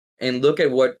 right? And look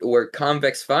at what where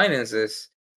convex finance is,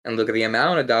 and look at the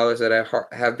amount of dollars that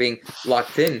have been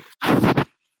locked in,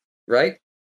 right?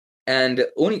 And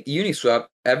Uniswap,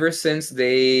 ever since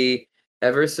they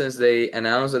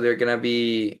announced that they're gonna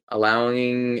be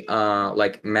allowing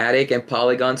like Matic and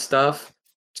Polygon stuff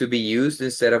to be used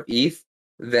instead of ETH,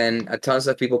 then a tons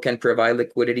of people can provide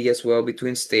liquidity as well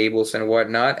between stables and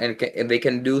whatnot, and they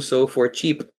can do so for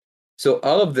cheap. So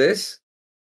all of this,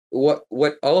 what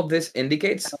all of this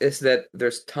indicates is that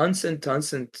there's tons and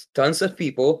tons and tons of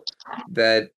people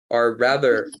that are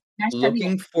rather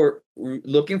Naturally,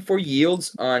 looking for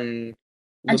yields on and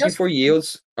looking just for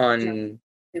yields like on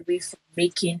away from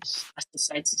making our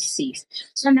society safe.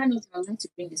 So on that note, I would like to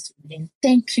bring this to an end.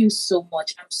 Thank you so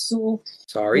much. I'm so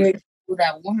sorry. grateful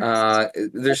that one.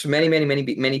 There's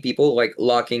many people like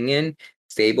locking in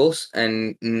stables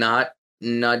and not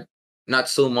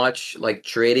so much like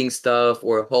trading stuff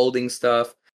or holding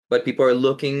stuff, but people are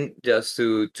looking just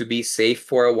to be safe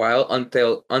for a while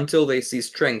until they see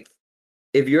strength.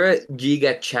 If you're a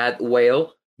giga chat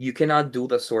whale, you cannot do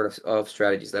the sort of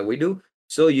strategies that we do.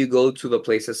 So you go to the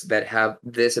places that have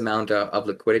this amount of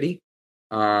liquidity,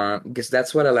 because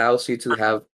that's what allows you to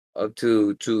have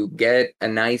to get a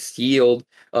nice yield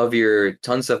of your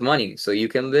tons of money. So you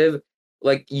can live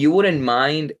like you wouldn't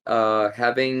mind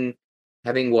having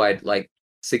what like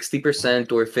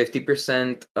 60% or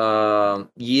 50%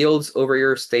 yields over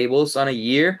your stables on a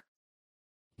year.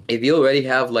 If you already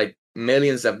have like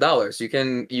millions of dollars, you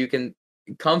can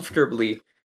comfortably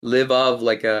live off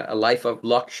like a life of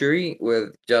luxury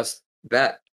with just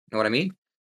that. You know what I mean?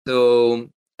 So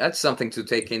that's something to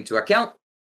take into account.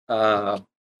 Uh,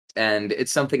 and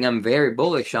it's something I'm very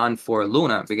bullish on for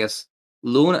Luna, because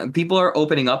Luna people are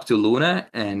opening up to Luna,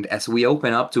 and as we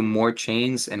open up to more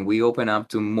chains and we open up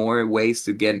to more ways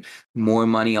to get more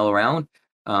money all around,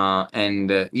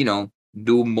 and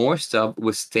do more stuff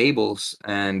with stables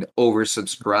and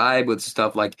oversubscribe with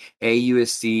stuff like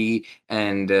AUSD,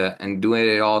 and doing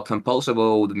it all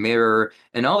composable with Mirror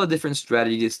and all the different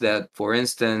strategies that, for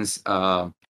instance,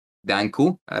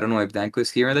 Danku. I don't know if Danku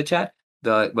is here in the chat.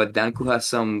 But Danku has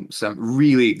some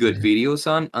really good videos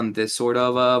on this sort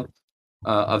of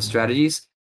strategies.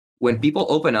 When people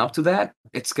open up to that,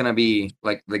 it's gonna be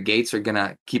like the gates are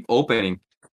gonna keep opening.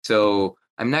 So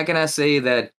I'm not gonna say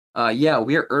that yeah,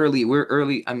 we're early. We're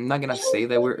early. I'm not gonna say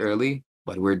that we're early,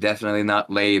 but we're definitely not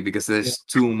late, because there's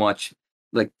too much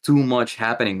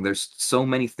happening. There's so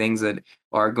many things that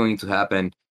are going to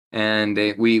happen. And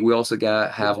we also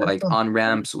got have like on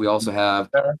ramps. We also have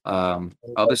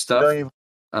other stuff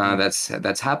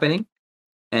that's happening.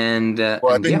 And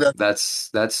yeah, that's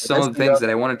some of the things that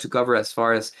I wanted to cover as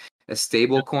far as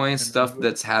stable coin stuff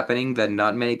that's happening that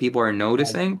not many people are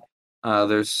noticing.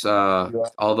 There's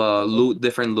all the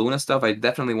different Luna stuff. I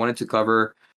definitely wanted to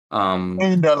cover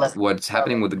what's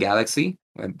happening with the Galaxy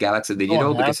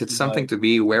Digital, because it's something to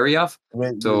be wary of.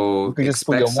 So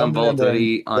expect some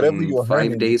volatility on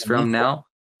 5 days from now,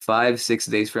 5, 6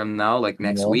 days from now, like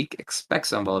next week. Expect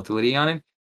some volatility on it.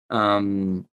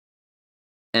 Um,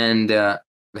 and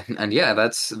and yeah,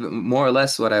 that's more or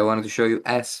less what I wanted to show you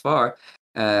as far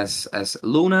as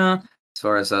Luna, as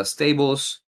far as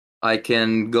stables. I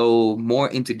can go more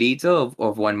into detail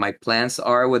of what my plans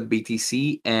are with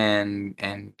BTC and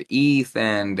ETH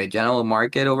and the general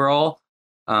market overall.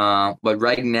 But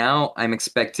right now, I'm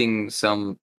expecting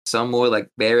some more like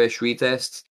bearish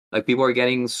retests. Like people are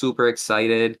getting super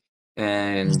excited,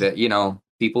 and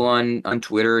people on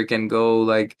Twitter can go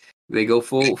like they go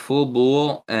full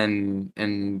bull, and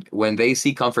when they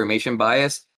see confirmation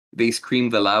bias, they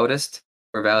scream the loudest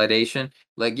for validation.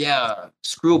 Like, yeah,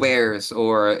 screw bears,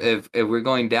 or if we're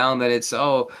going down, then it's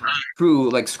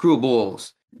screw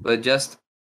bulls. But just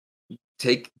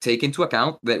take into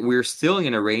account that we're still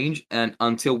in a range, and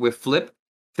until we flip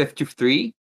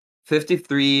 53,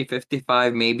 53,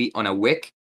 55, maybe on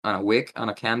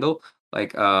a candle,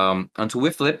 like until we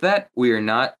flip that, we are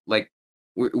not like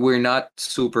we're not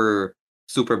super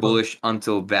bullish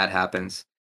until that happens.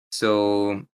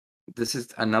 So this is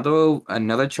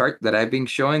another chart that I've been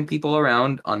showing people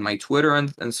around on my Twitter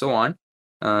and so on.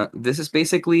 This is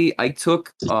basically, I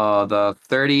took the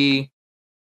 30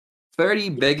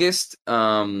 biggest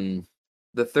the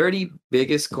 30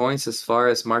 biggest coins as far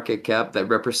as market cap that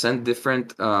represent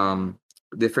different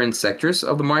sectors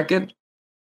of the market,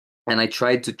 and I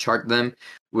tried to chart them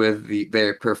with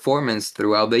their performance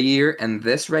throughout the year. And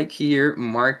this right here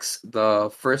marks the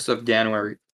 1st of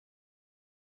January.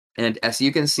 And as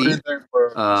you can What do you see, think,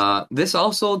 bro? this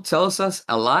also tells us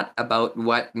a lot about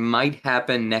what might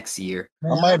happen next year. I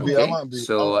Okay, might be.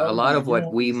 so a lot of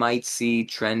what we might see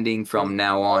trending from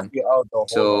now on.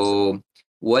 So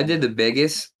what did the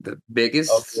biggest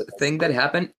thing that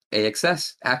happened?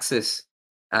 Axis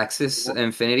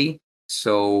Infinity.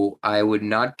 So I would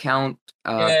not discount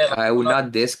like I know,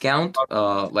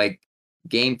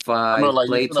 GameFi, like you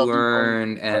Play should to not be wrong.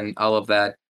 Earn, and all of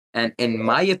that. And in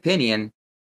my opinion,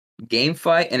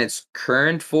 GameFi in its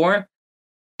current form,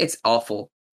 it's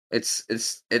awful. It's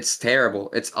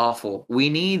terrible. It's awful. We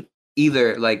need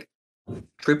either like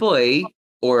AAA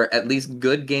or at least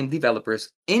good game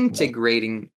developers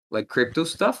integrating like crypto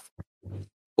stuff,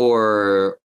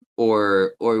 or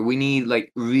or we need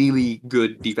like really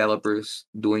good developers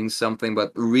doing something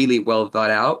but really well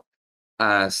thought out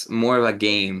as more of a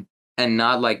game, and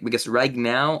not like, because right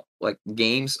now like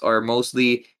games are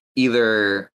mostly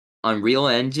either Unreal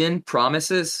Engine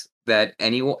promises that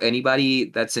anybody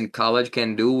that's in college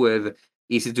can do with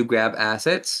easy to grab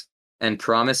assets, and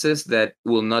promises that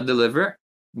will not deliver.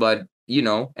 But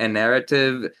a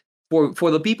narrative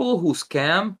for the people who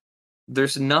scam,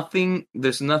 there's nothing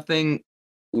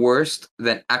worse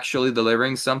than actually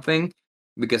delivering something,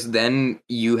 because then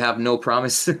you have no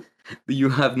promise. You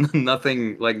have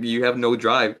nothing, like you have no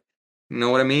drive. You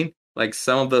know what I mean? Like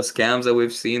some of the scams that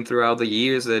we've seen throughout the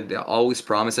years, that they always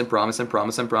promise and promise and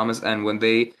promise and promise, and when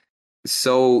they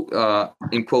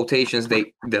in quotations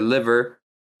they deliver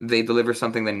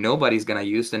something that nobody's gonna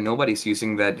use, and nobody's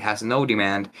using, that has no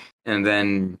demand, and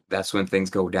then that's when things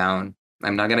go down.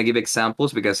 I'm not gonna give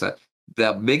examples, because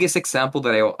the biggest example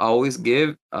that I always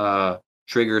give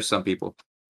triggers some people.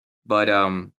 But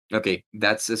okay,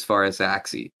 that's as far as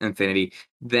Axie Infinity.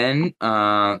 Then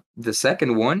the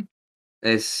second one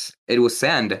it was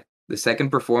Sand. The second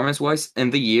performance wise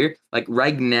in the year, like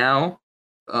right now,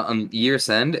 year's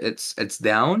end, it's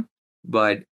down.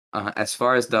 But as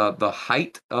far as the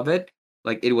height of it,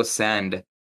 like it was Sand.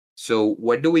 So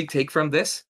what do we take from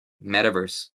this?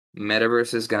 Metaverse.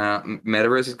 Metaverse is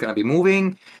gonna be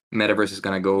moving. Metaverse is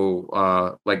gonna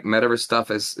go. Like metaverse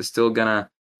stuff is still gonna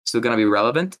be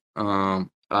relevant.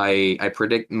 I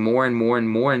predict more and more and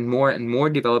more and more and more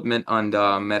development on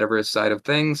the metaverse side of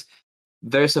things.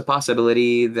 There's a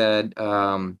possibility that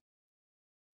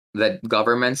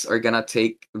governments are gonna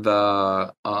take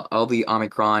the all the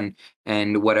Omicron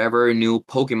and whatever new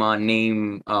Pokemon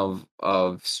name of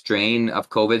strain of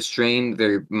COVID strain,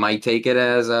 they might take it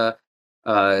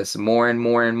as more and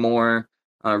more and more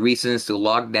reasons to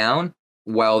lock down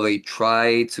while they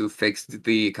try to fix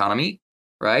the economy,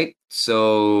 right?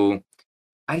 So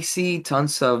I see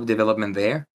tons of development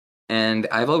there, and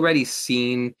I've already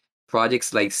seen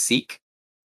projects like Seek.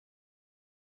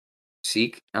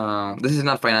 This is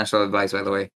not financial advice, by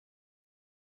the way,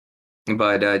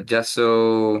 but just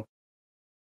so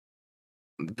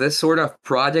this sort of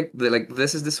project,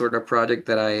 this is the sort of project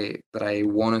that I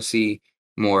want to see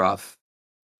more of,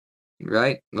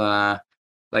 right?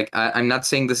 Like I'm not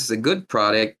saying this is a good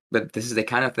product, but this is the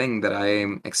kind of thing that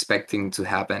I'm expecting to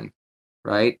happen,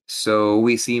 right? So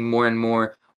we see more and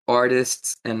more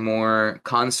artists and more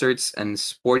concerts and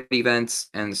sport events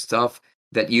and stuff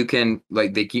that you can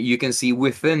you can see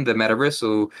within the metaverse.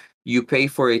 So you pay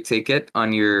for a ticket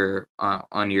on your I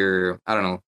don't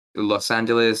know, Los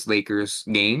Angeles Lakers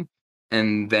game,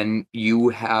 and then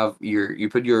you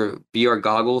put your VR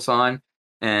goggles on,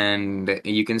 and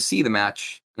you can see the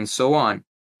match and so on.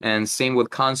 And same with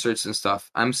concerts and stuff.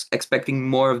 I'm expecting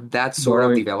more of that sort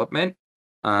of development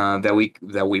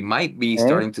that we might be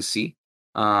starting to see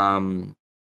um,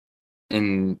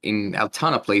 in a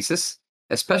ton of places.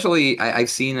 Especially, I've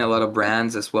seen a lot of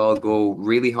brands as well go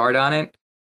really hard on it,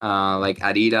 like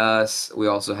Adidas. We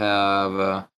also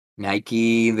have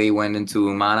Nike. They went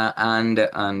into Mana and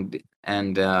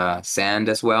Sand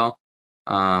as well.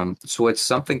 So it's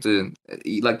something to,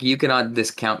 like, you cannot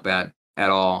discount that at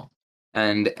all.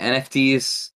 And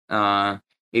NFTs.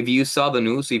 If you saw the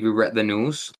news, if you read the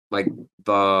news, like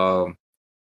the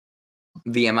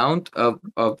the amount of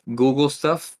Google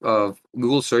stuff, of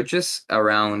Google searches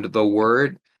around the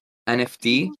word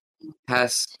NFT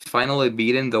has finally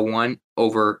beaten the one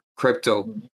over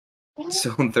crypto.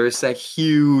 So there's a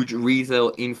huge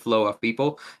resale inflow of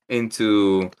people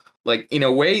into, like, in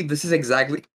a way, this is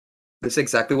exactly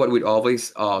what we'd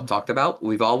always talked about.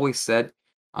 We've always said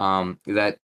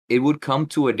that it would come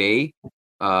to a day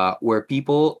where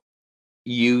people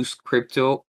use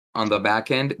crypto on the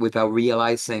back end without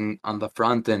realizing on the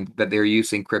front end that they're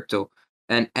using crypto.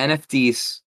 And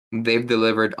NFTs, they've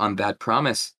delivered on that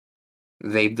promise.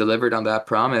 they've delivered on that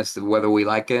promise, whether we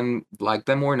like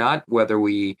them or not,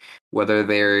 whether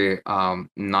they're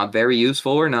not very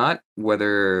useful or not,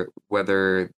 whether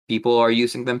people are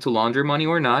using them to launder money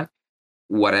or not,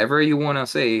 whatever you want to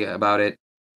say about it,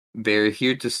 they're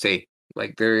here to stay.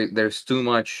 Like there's too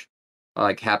much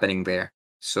like happening there.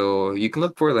 So you can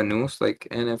look for the news like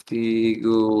NFT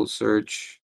Google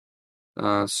search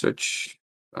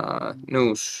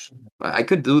news. I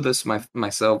could do this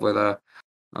myself with a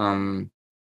um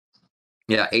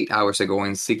yeah, 8 hours ago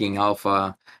in Seeking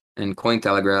Alpha and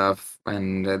Cointelegraph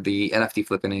and the NFT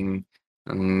flipping.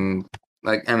 Um,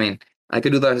 like, I mean, I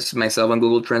could do that myself on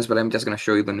Google Trends, but I'm just gonna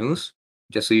show you the news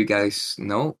just so you guys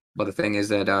know. But the thing is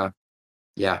that,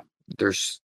 yeah,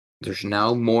 there's there's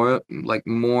now more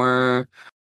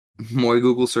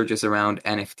Google searches around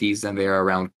NFTs than there are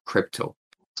around crypto.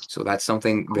 So that's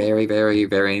something very, very,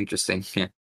 very interesting.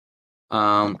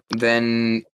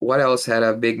 Then what else had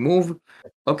a big move?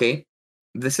 Okay,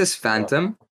 this is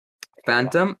Phantom,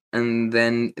 and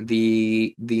then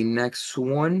the next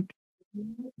one,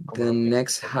 the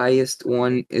next highest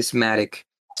one is Matic.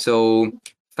 So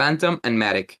Phantom and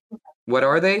Matic, what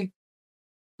are they?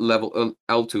 Level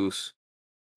L2s.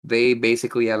 They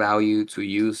basically allow you to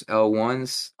use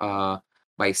L1s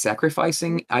by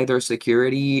sacrificing either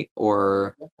security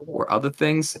or other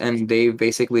things, and they've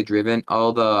basically driven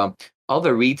all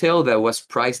the retail that was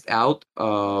priced out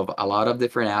of a lot of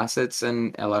different assets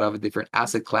and a lot of different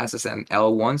asset classes and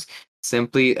L1s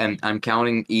simply, and I'm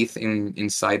counting ETH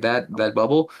inside that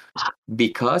bubble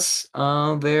because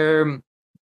they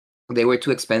were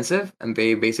too expensive and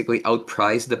they basically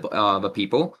outpriced the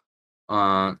people.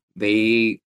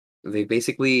 They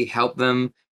basically helped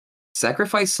them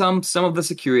sacrifice some of the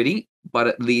security, but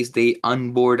at least they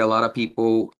onboard a lot of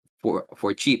people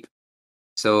for cheap.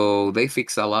 So they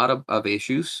fix a lot of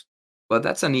issues, but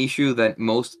that's an issue that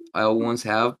most L1s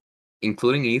have,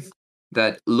 including ETH,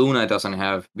 that Luna doesn't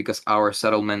have because our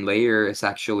settlement layer is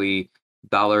actually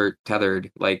dollar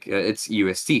tethered, like it's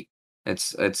UST.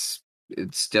 It's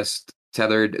just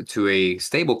tethered to a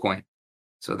stable coin.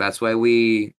 So that's why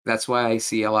I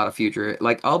see a lot of future.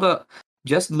 Like all the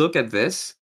just look at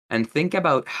this and think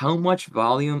about how much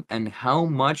volume and how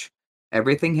much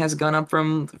everything has gone up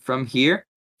from here,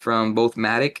 from both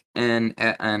Matic and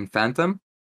Phantom,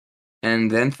 and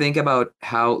then think about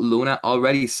how Luna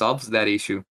already solves that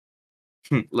issue.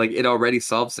 Like it already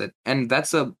solves it. And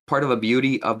that's a part of the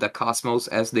beauty of the Cosmos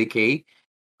SDK.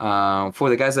 For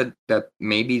the guys that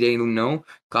maybe they don't know,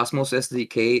 Cosmos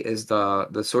SDK is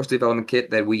the source development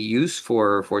kit that we use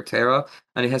for Terra,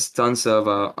 and it has tons of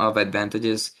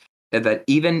advantages that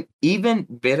even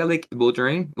Vitalik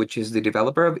Buterin, which is the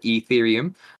developer of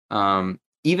Ethereum,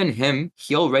 even him,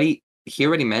 he already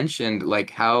mentioned like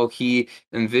how he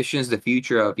envisions the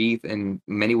future of ETH in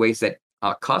many ways that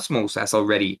Cosmos has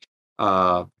already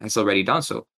done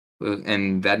so.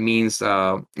 And that means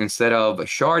instead of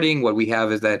sharding, what we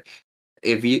have is that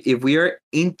if we are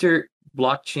inter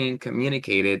blockchain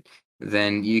communicated,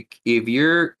 then if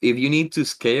you need to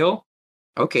scale,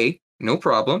 okay, no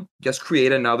problem. Just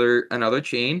create another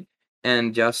chain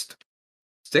and just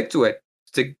stick to it.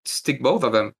 Stick both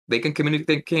of them. They can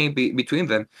communicate between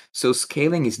them. So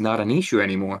scaling is not an issue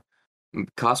anymore.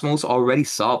 Cosmos already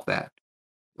solved that.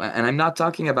 And I'm not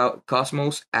talking about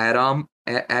Cosmos Atom,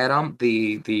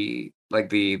 the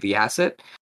asset,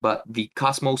 but the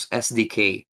Cosmos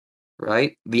SDK,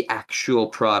 right? The actual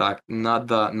product, not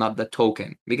the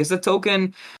token, because the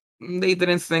token they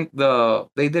didn't think the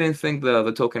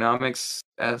tokenomics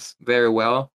as very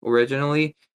well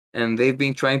originally, and they've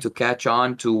been trying to catch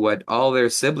on to what all their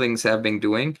siblings have been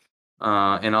doing,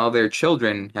 and all their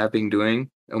children have been doing,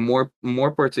 and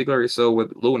more particularly so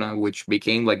with Luna, which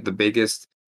became like the biggest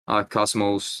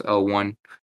Cosmos one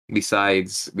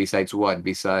besides what?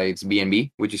 Besides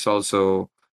BNB, which is also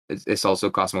it's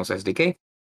also Cosmos SDK.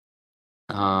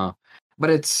 Uh, but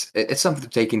it's something to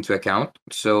take into account.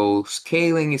 So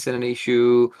scaling isn't an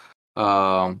issue,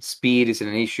 speed isn't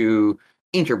an issue,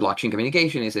 inter-blockchain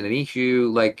communication isn't an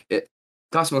issue.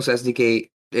 Cosmos SDK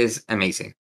is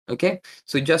amazing. Okay,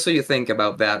 so just so you think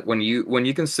about that when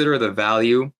you consider the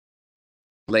value,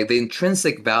 like the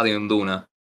intrinsic value in Luna,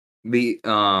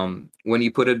 when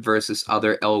you put it versus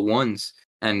other L1s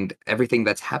and everything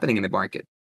that's happening in the market.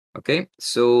 Okay,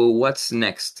 so what's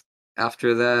next?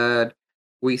 After that,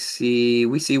 we see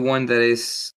one that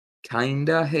is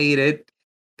kinda hated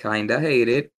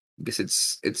because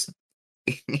it's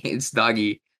it's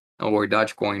Doggy or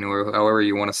Dogecoin or however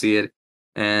you want to see it,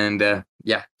 and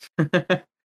yeah.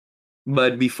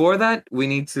 But before that, we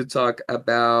need to talk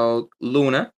about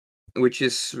Luna, which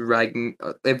is right.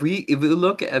 If we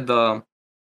look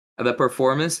the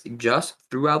performance just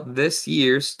throughout this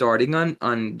year, starting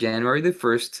on January the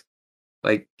 1st.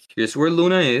 Like, here's where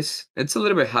Luna is. It's a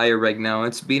little bit higher right now.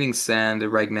 It's beating sand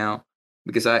right now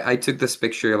because I took this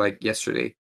picture like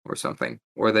yesterday or something,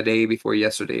 or the day before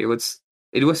yesterday. It was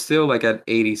still like at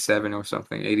 87 or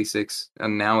something, 86,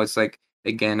 and now it's like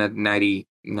again at 90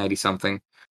 something.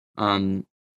 Um,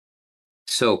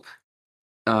 so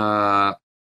uh,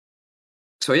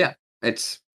 so yeah,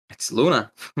 it's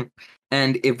Luna,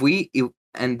 and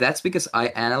and that's because I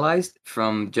analyzed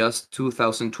from just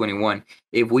 2021.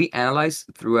 If we analyze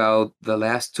throughout the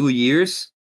last 2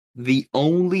 years, the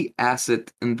only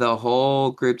asset in the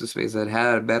whole crypto space that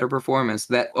had better performance,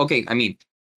 I mean,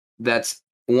 that's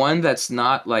one that's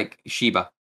not like Shiba,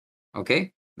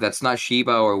 okay? That's not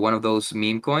Shiba or one of those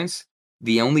meme coins.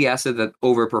 The only asset that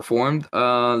overperformed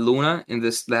Luna in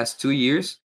this last 2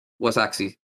 years was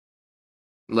Axie.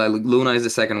 Like Luna is the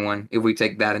second one if we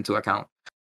take that into account.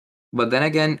 But then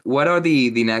again, what are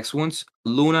the next ones?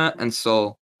 Luna and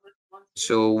Sol.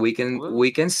 So we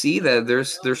can see that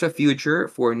there's a future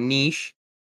for niche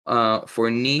Show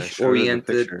the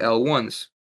oriented picture. L1s.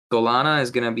 Solana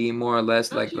is gonna be more or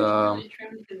less like the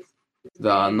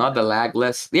not the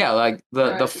lagless, yeah, like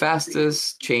the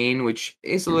fastest chain, which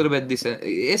is a little bit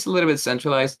it's a little bit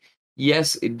centralized.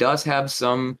 Yes, it does have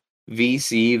some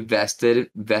VC vested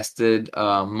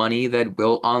money that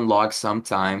will unlock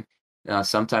sometime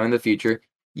in the future.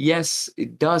 Yes,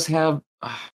 it does have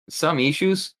some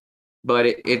issues, but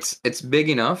it's big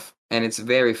enough and it's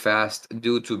very fast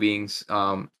due to being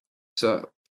so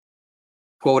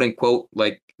quote unquote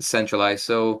like centralized.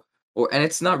 So and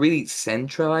it's not really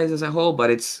centralized as a whole, but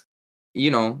it's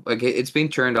like it's been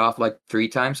turned off like 3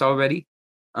 times already.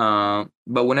 But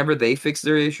whenever they fix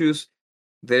their issues,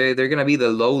 they're gonna be the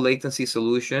low latency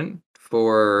solution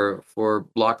for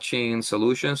blockchain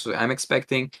solutions. So I'm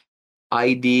expecting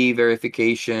ID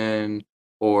verification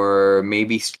or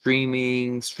maybe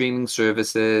streaming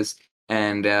services,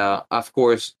 and of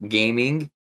course gaming,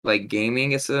 like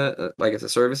gaming as a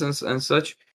service and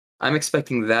such. I'm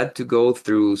expecting that to go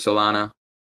through Solana,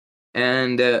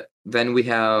 and then we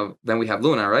have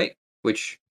Luna, right?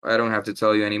 Which I don't have to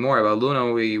tell you anymore about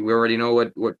Luna. We already know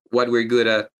what we're good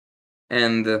at,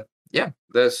 and yeah,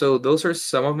 so those are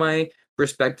some of my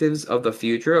perspectives of the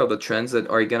future, of the trends that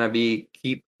are gonna be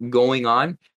keep going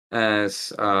on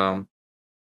as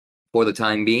for the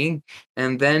time being.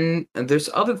 And then there's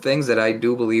other things that I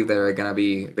do believe that are gonna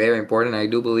be very important. I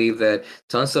do believe that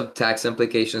tons of tax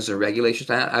implications and regulations.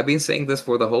 I've been saying this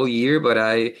for the whole year, but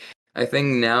I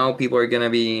think now people are gonna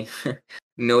be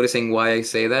noticing why I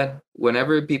say that.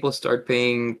 Whenever people start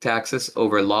paying taxes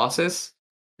over losses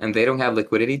and they don't have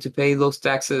liquidity to pay those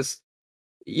taxes,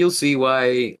 you'll see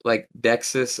why like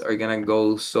dexes are gonna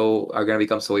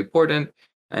become so important,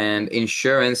 and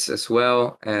insurance as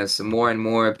well, as more and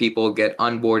more people get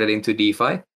onboarded into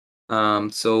DeFi.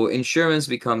 So insurance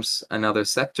becomes another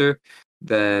sector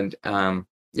that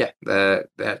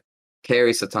that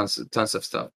carries tons of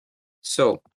stuff.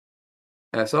 So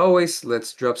as always,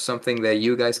 let's drop something that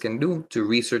you guys can do to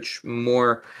research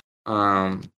more.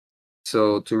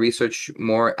 To research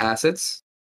more assets,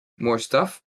 more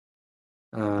stuff.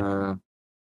 Uh,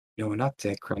 no, not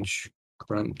TechCrunch.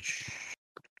 Crunch.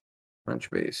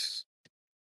 Crunchbase.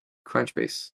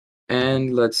 Crunchbase.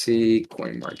 And let's see,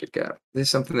 CoinMarketCap. This is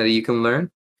something that you can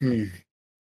learn. And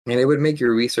it would make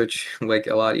your research like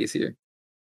a lot easier.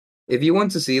 If you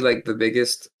want to see like the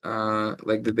biggest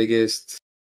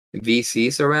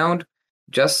VCs around,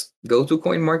 just go to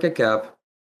CoinMarketCap,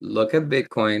 look at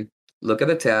Bitcoin, look at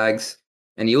the tags,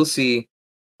 and you'll see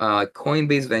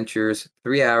Coinbase Ventures,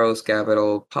 Three Arrows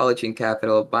Capital, Polychain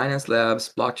Capital, Binance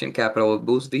Labs, Blockchain Capital,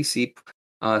 Boost DC,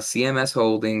 CMS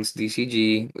Holdings,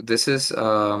 DCG. This is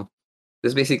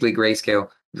basically Grayscale,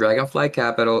 Dragonfly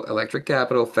Capital, Electric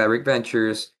Capital, Fabric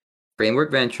Ventures, Framework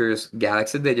Ventures,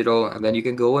 Galaxy Digital, and then you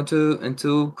can go into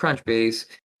Crunchbase,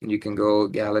 and you can go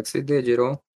Galaxy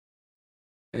Digital,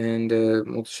 and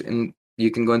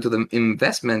you can go into the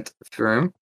investment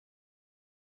firm,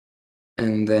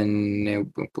 and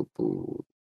then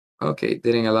okay,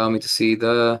 didn't allow me to see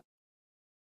the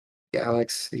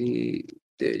Galaxy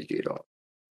Digital.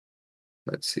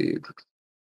 Let's see.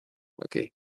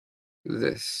 Okay,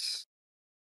 this.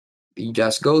 You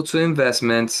just go to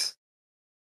investments,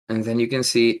 and then you can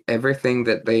see everything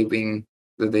that they've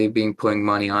been putting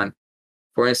money on.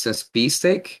 For instance,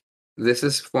 P-Stake. This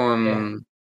is from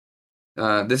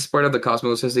this is part of the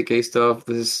Cosmos SDK stuff.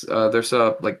 This is there's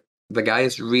a like the guy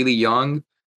is really young,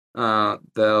 the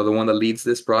one that leads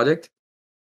this project,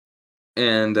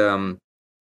 and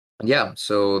Yeah,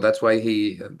 so that's why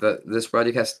this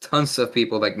project has tons of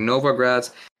people like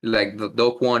Novograds, like the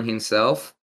Dope One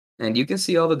himself, and you can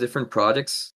see all the different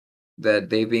projects that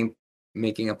they've been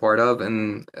making a part of,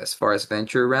 and as far as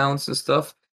venture rounds and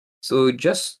stuff. So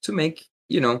just to make,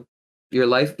 your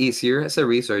life easier as a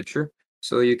researcher,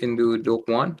 so you can do Dope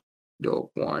One,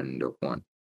 Dope One, Dope One.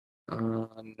 No,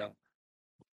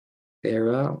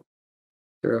 Terra,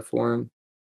 Terraform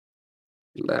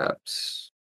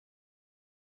Labs,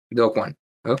 Dope One.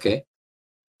 Okay.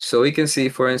 So we can see,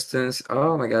 for instance,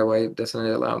 oh my God, why doesn't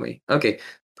it allow me? Okay,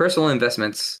 personal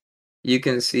investments. You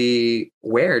can see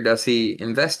where does he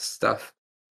invest stuff,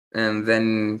 and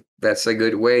then that's a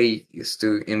good way is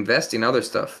to invest in other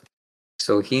stuff.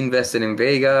 So he invested in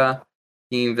Vega,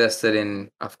 he invested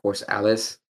in, of course,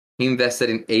 Alice. He invested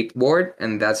in Apeboard,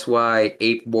 and that's why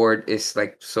Apeboard is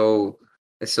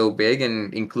so big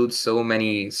and includes so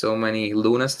many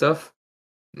Luna stuff.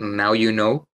 Now you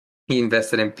know. He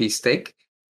invested in P Stake.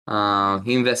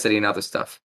 He invested in other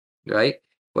stuff, right?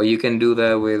 Well, you can do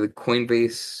that with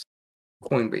Coinbase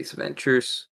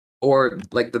Ventures, or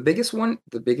like the biggest one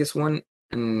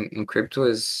in crypto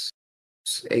is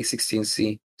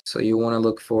A16Z. So you want to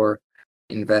look for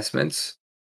investments.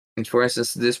 And for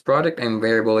instance, this product I'm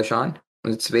very bullish on.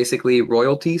 It's basically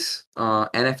royalties,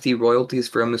 NFT royalties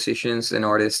from musicians and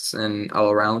artists and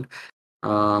all around.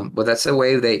 But that's a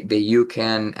way that you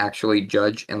can actually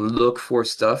judge and look for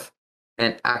stuff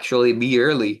and actually be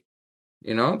early,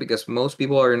 because most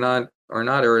people are not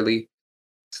early,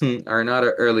 are not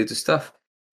early to stuff.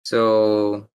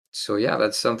 So yeah,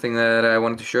 that's something that I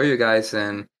wanted to show you guys,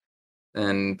 and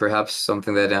perhaps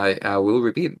something that I will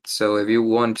repeat. So if you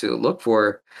want to look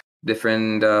for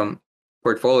different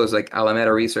portfolios like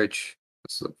Alameda Research,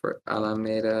 let's look for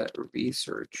Alameda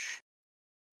Research.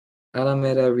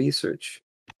 Alameda Research.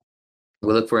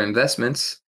 We look for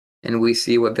investments, and we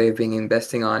see what they've been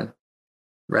investing on.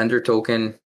 Render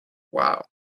token, wow!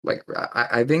 Like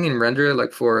I've been in Render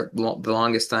like for the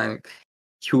longest time.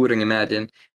 You wouldn't imagine,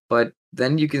 but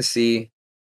then you can see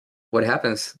what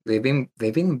happens. They've been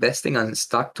investing on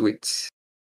stock tweets.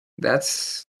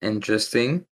 That's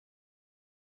interesting.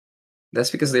 That's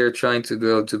because they're trying to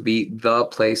go to be the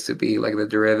place to be, like the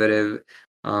derivative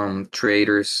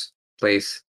traders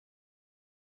place.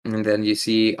 And then you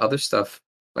see other stuff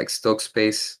like Stoke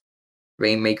Space,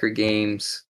 Rainmaker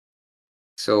Games.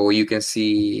 So you can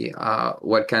see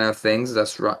what kind of things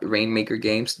does Rainmaker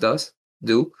Games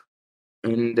do,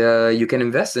 and you can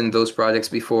invest in those projects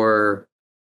before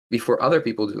other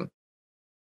people do,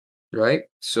 right?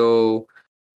 So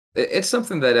it's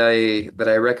something that I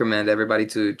recommend everybody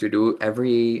to do I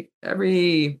don't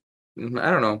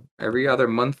know, every other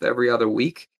month, every other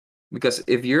week, because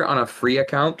if you're on a free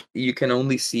account, you can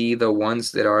only see the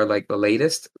ones that are like the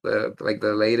latest, like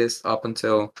the latest up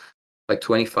until like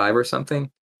 25 or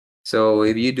something. So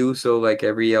if you do so like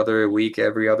every other week,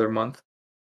 every other month,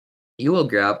 you will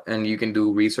grab and you can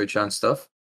do research on stuff.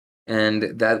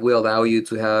 And that will allow you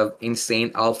to have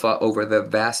insane alpha over the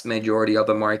vast majority of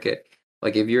the market.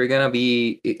 Like if you're gonna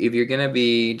be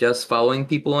just following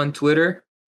people on Twitter,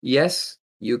 yes,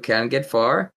 you can get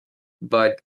far,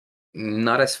 but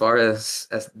not as far as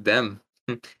them.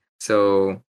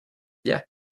 So yeah,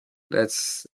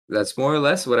 that's more or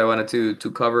less what I wanted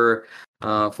to cover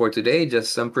for today.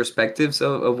 Just some perspectives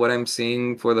of what I'm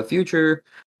seeing for the future,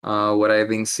 what I've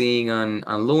been seeing on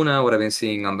Luna, what I've been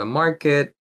seeing on the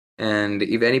market, and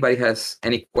if anybody has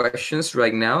any questions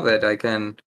right now that I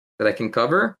can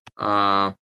cover,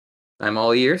 I'm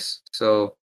all ears.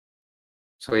 So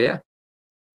yeah.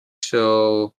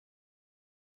 So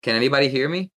can anybody hear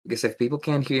me? Because if people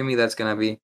can't hear me, that's gonna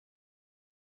be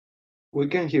We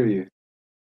can hear you.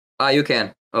 you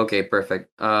can. Okay,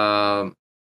 perfect.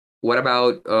 What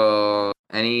about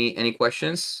any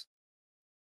questions?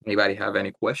 Anybody have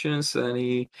any questions?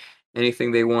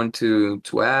 Anything they want to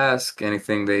ask?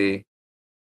 Anything they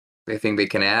think they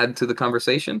can add to the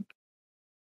conversation?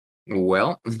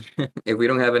 Well, if we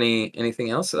don't have anything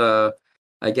else, I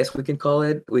guess we can call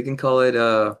it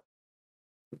the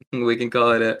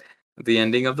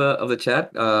ending of the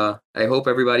chat. I hope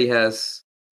everybody has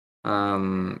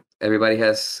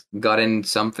gotten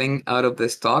something out of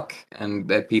this talk, and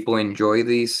that people enjoy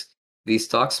these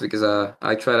talks, because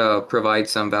I try to provide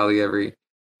some value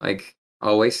like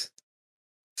always.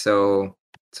 So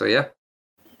yeah.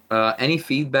 Any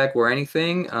feedback or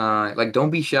anything, like don't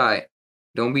be shy.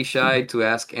 Don't be shy to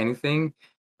ask anything.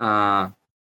 Uh,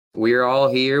 we're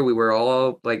all here. We were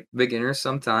all like beginners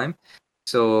sometime.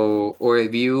 So, or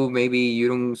if maybe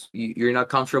you're not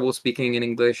comfortable speaking in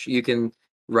English, you can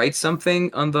write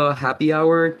something on the happy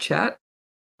hour chat,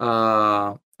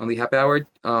 the happy hour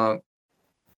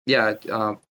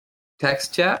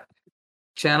text chat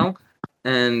channel,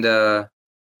 and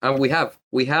we have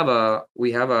a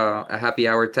happy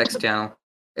hour text channel.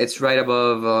 It's right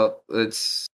above.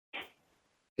 It's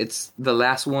the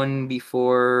last one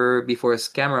before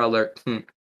scammer alert.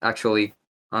 Actually,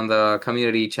 on the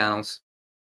community channels.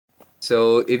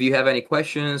 So if you have any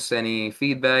questions, any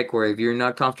feedback, or if you're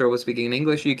not comfortable speaking in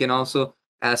English, you can also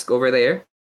ask over there.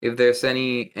 If there's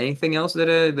anything else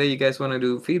that you guys want to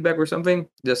do feedback or something,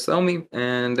 just tell me.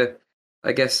 And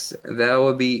I guess that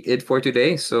will be it for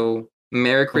today. So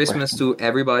Merry Christmas to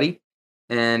everybody,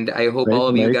 and I hope all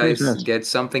of you Merry guys Christmas. get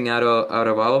something out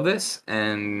of all of this.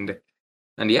 And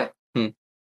yeah,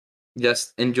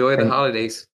 just enjoy the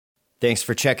holidays. Thanks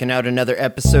for checking out another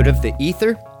episode of The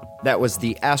Ether. That was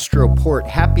the Astroport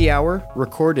Happy Hour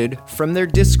recorded from their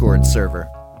Discord server.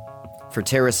 For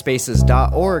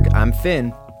TerraSpaces.org, I'm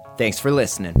Finn. Thanks for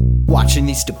listening. Watching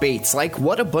these debates like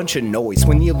what a bunch of noise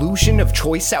when the illusion of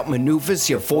choice outmaneuvers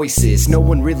your voices. No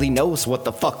one really knows what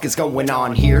the fuck is going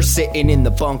on here. Sitting in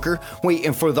the bunker,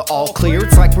 waiting for the all clear.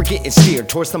 It's like we're getting steered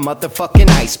towards the motherfucking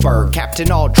iceberg. Captain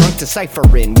all drunk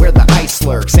deciphering where the ice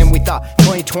lurks. And we thought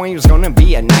 2020 was gonna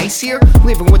be a nice year.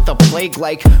 Living with the plague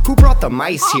like who brought the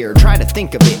mice here? Try to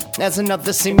think of it as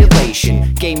another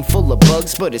simulation. Game full of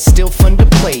bugs but it's still fun to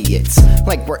play. It's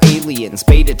like we're aliens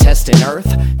beta testing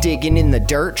Earth. Digging in the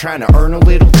dirt trying to earn a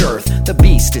little girth. The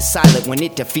beast is silent when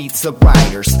it defeats the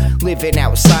riders. Living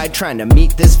outside trying to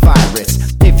meet this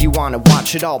virus. If you wanna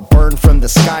watch it all burn from the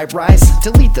sky rise,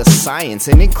 delete the science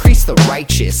and increase the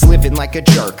righteous. Living like a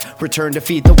jerk, return to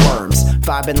feed the worms.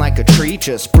 Vibing like a tree,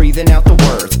 just breathing out the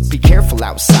words. Be careful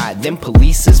outside, them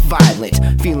police is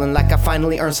violent. Feeling like I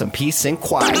finally earned some peace and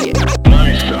quiet.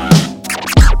 My style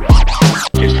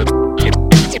is the best.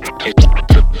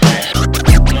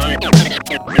 My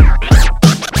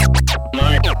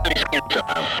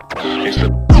style is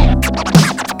the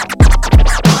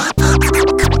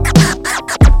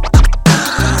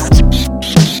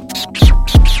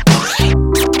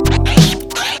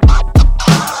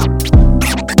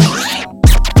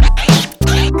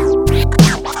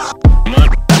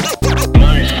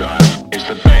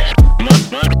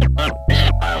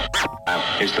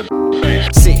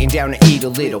Sitting down to eat a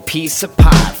little piece of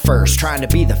pie first. Trying to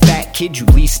be the fat kid you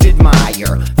least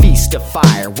admire. Feast of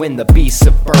fire when the beasts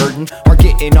of burden are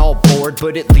getting all bored,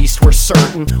 but at least we're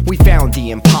certain we found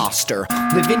the imposter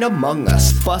living among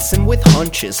us, fussing with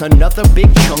hunches. Another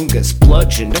big chungus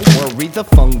bludgeon. Don't worry, the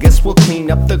fungus will clean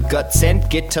up the guts and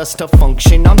get us to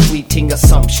function on fleeting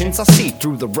assumptions. I see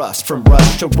through the rust from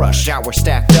rush to rush hour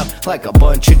stacked up like a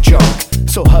bunch of junk.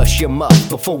 So hush your muff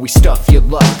before we stuff your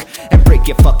luck and break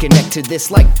your fucking neck to this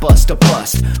like bust a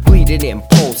bust. Bleeding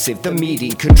impulsive, the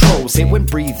meeting controls it when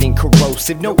breathing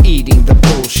corrosive. No eating the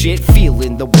bullshit,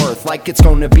 feeling the worth like it's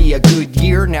gonna be a good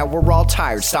year. Now we're all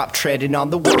tired, stop treading on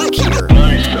the work here.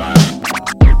 My style is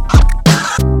the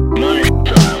best. My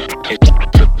style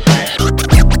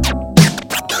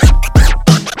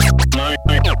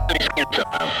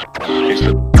is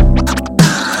the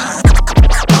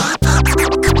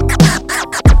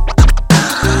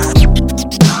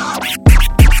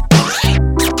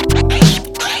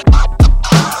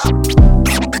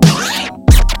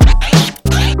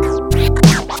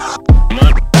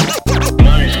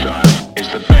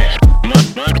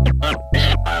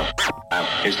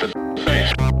is the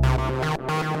best.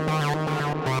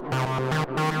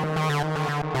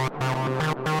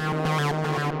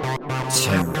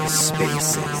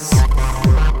 TerraSpaces.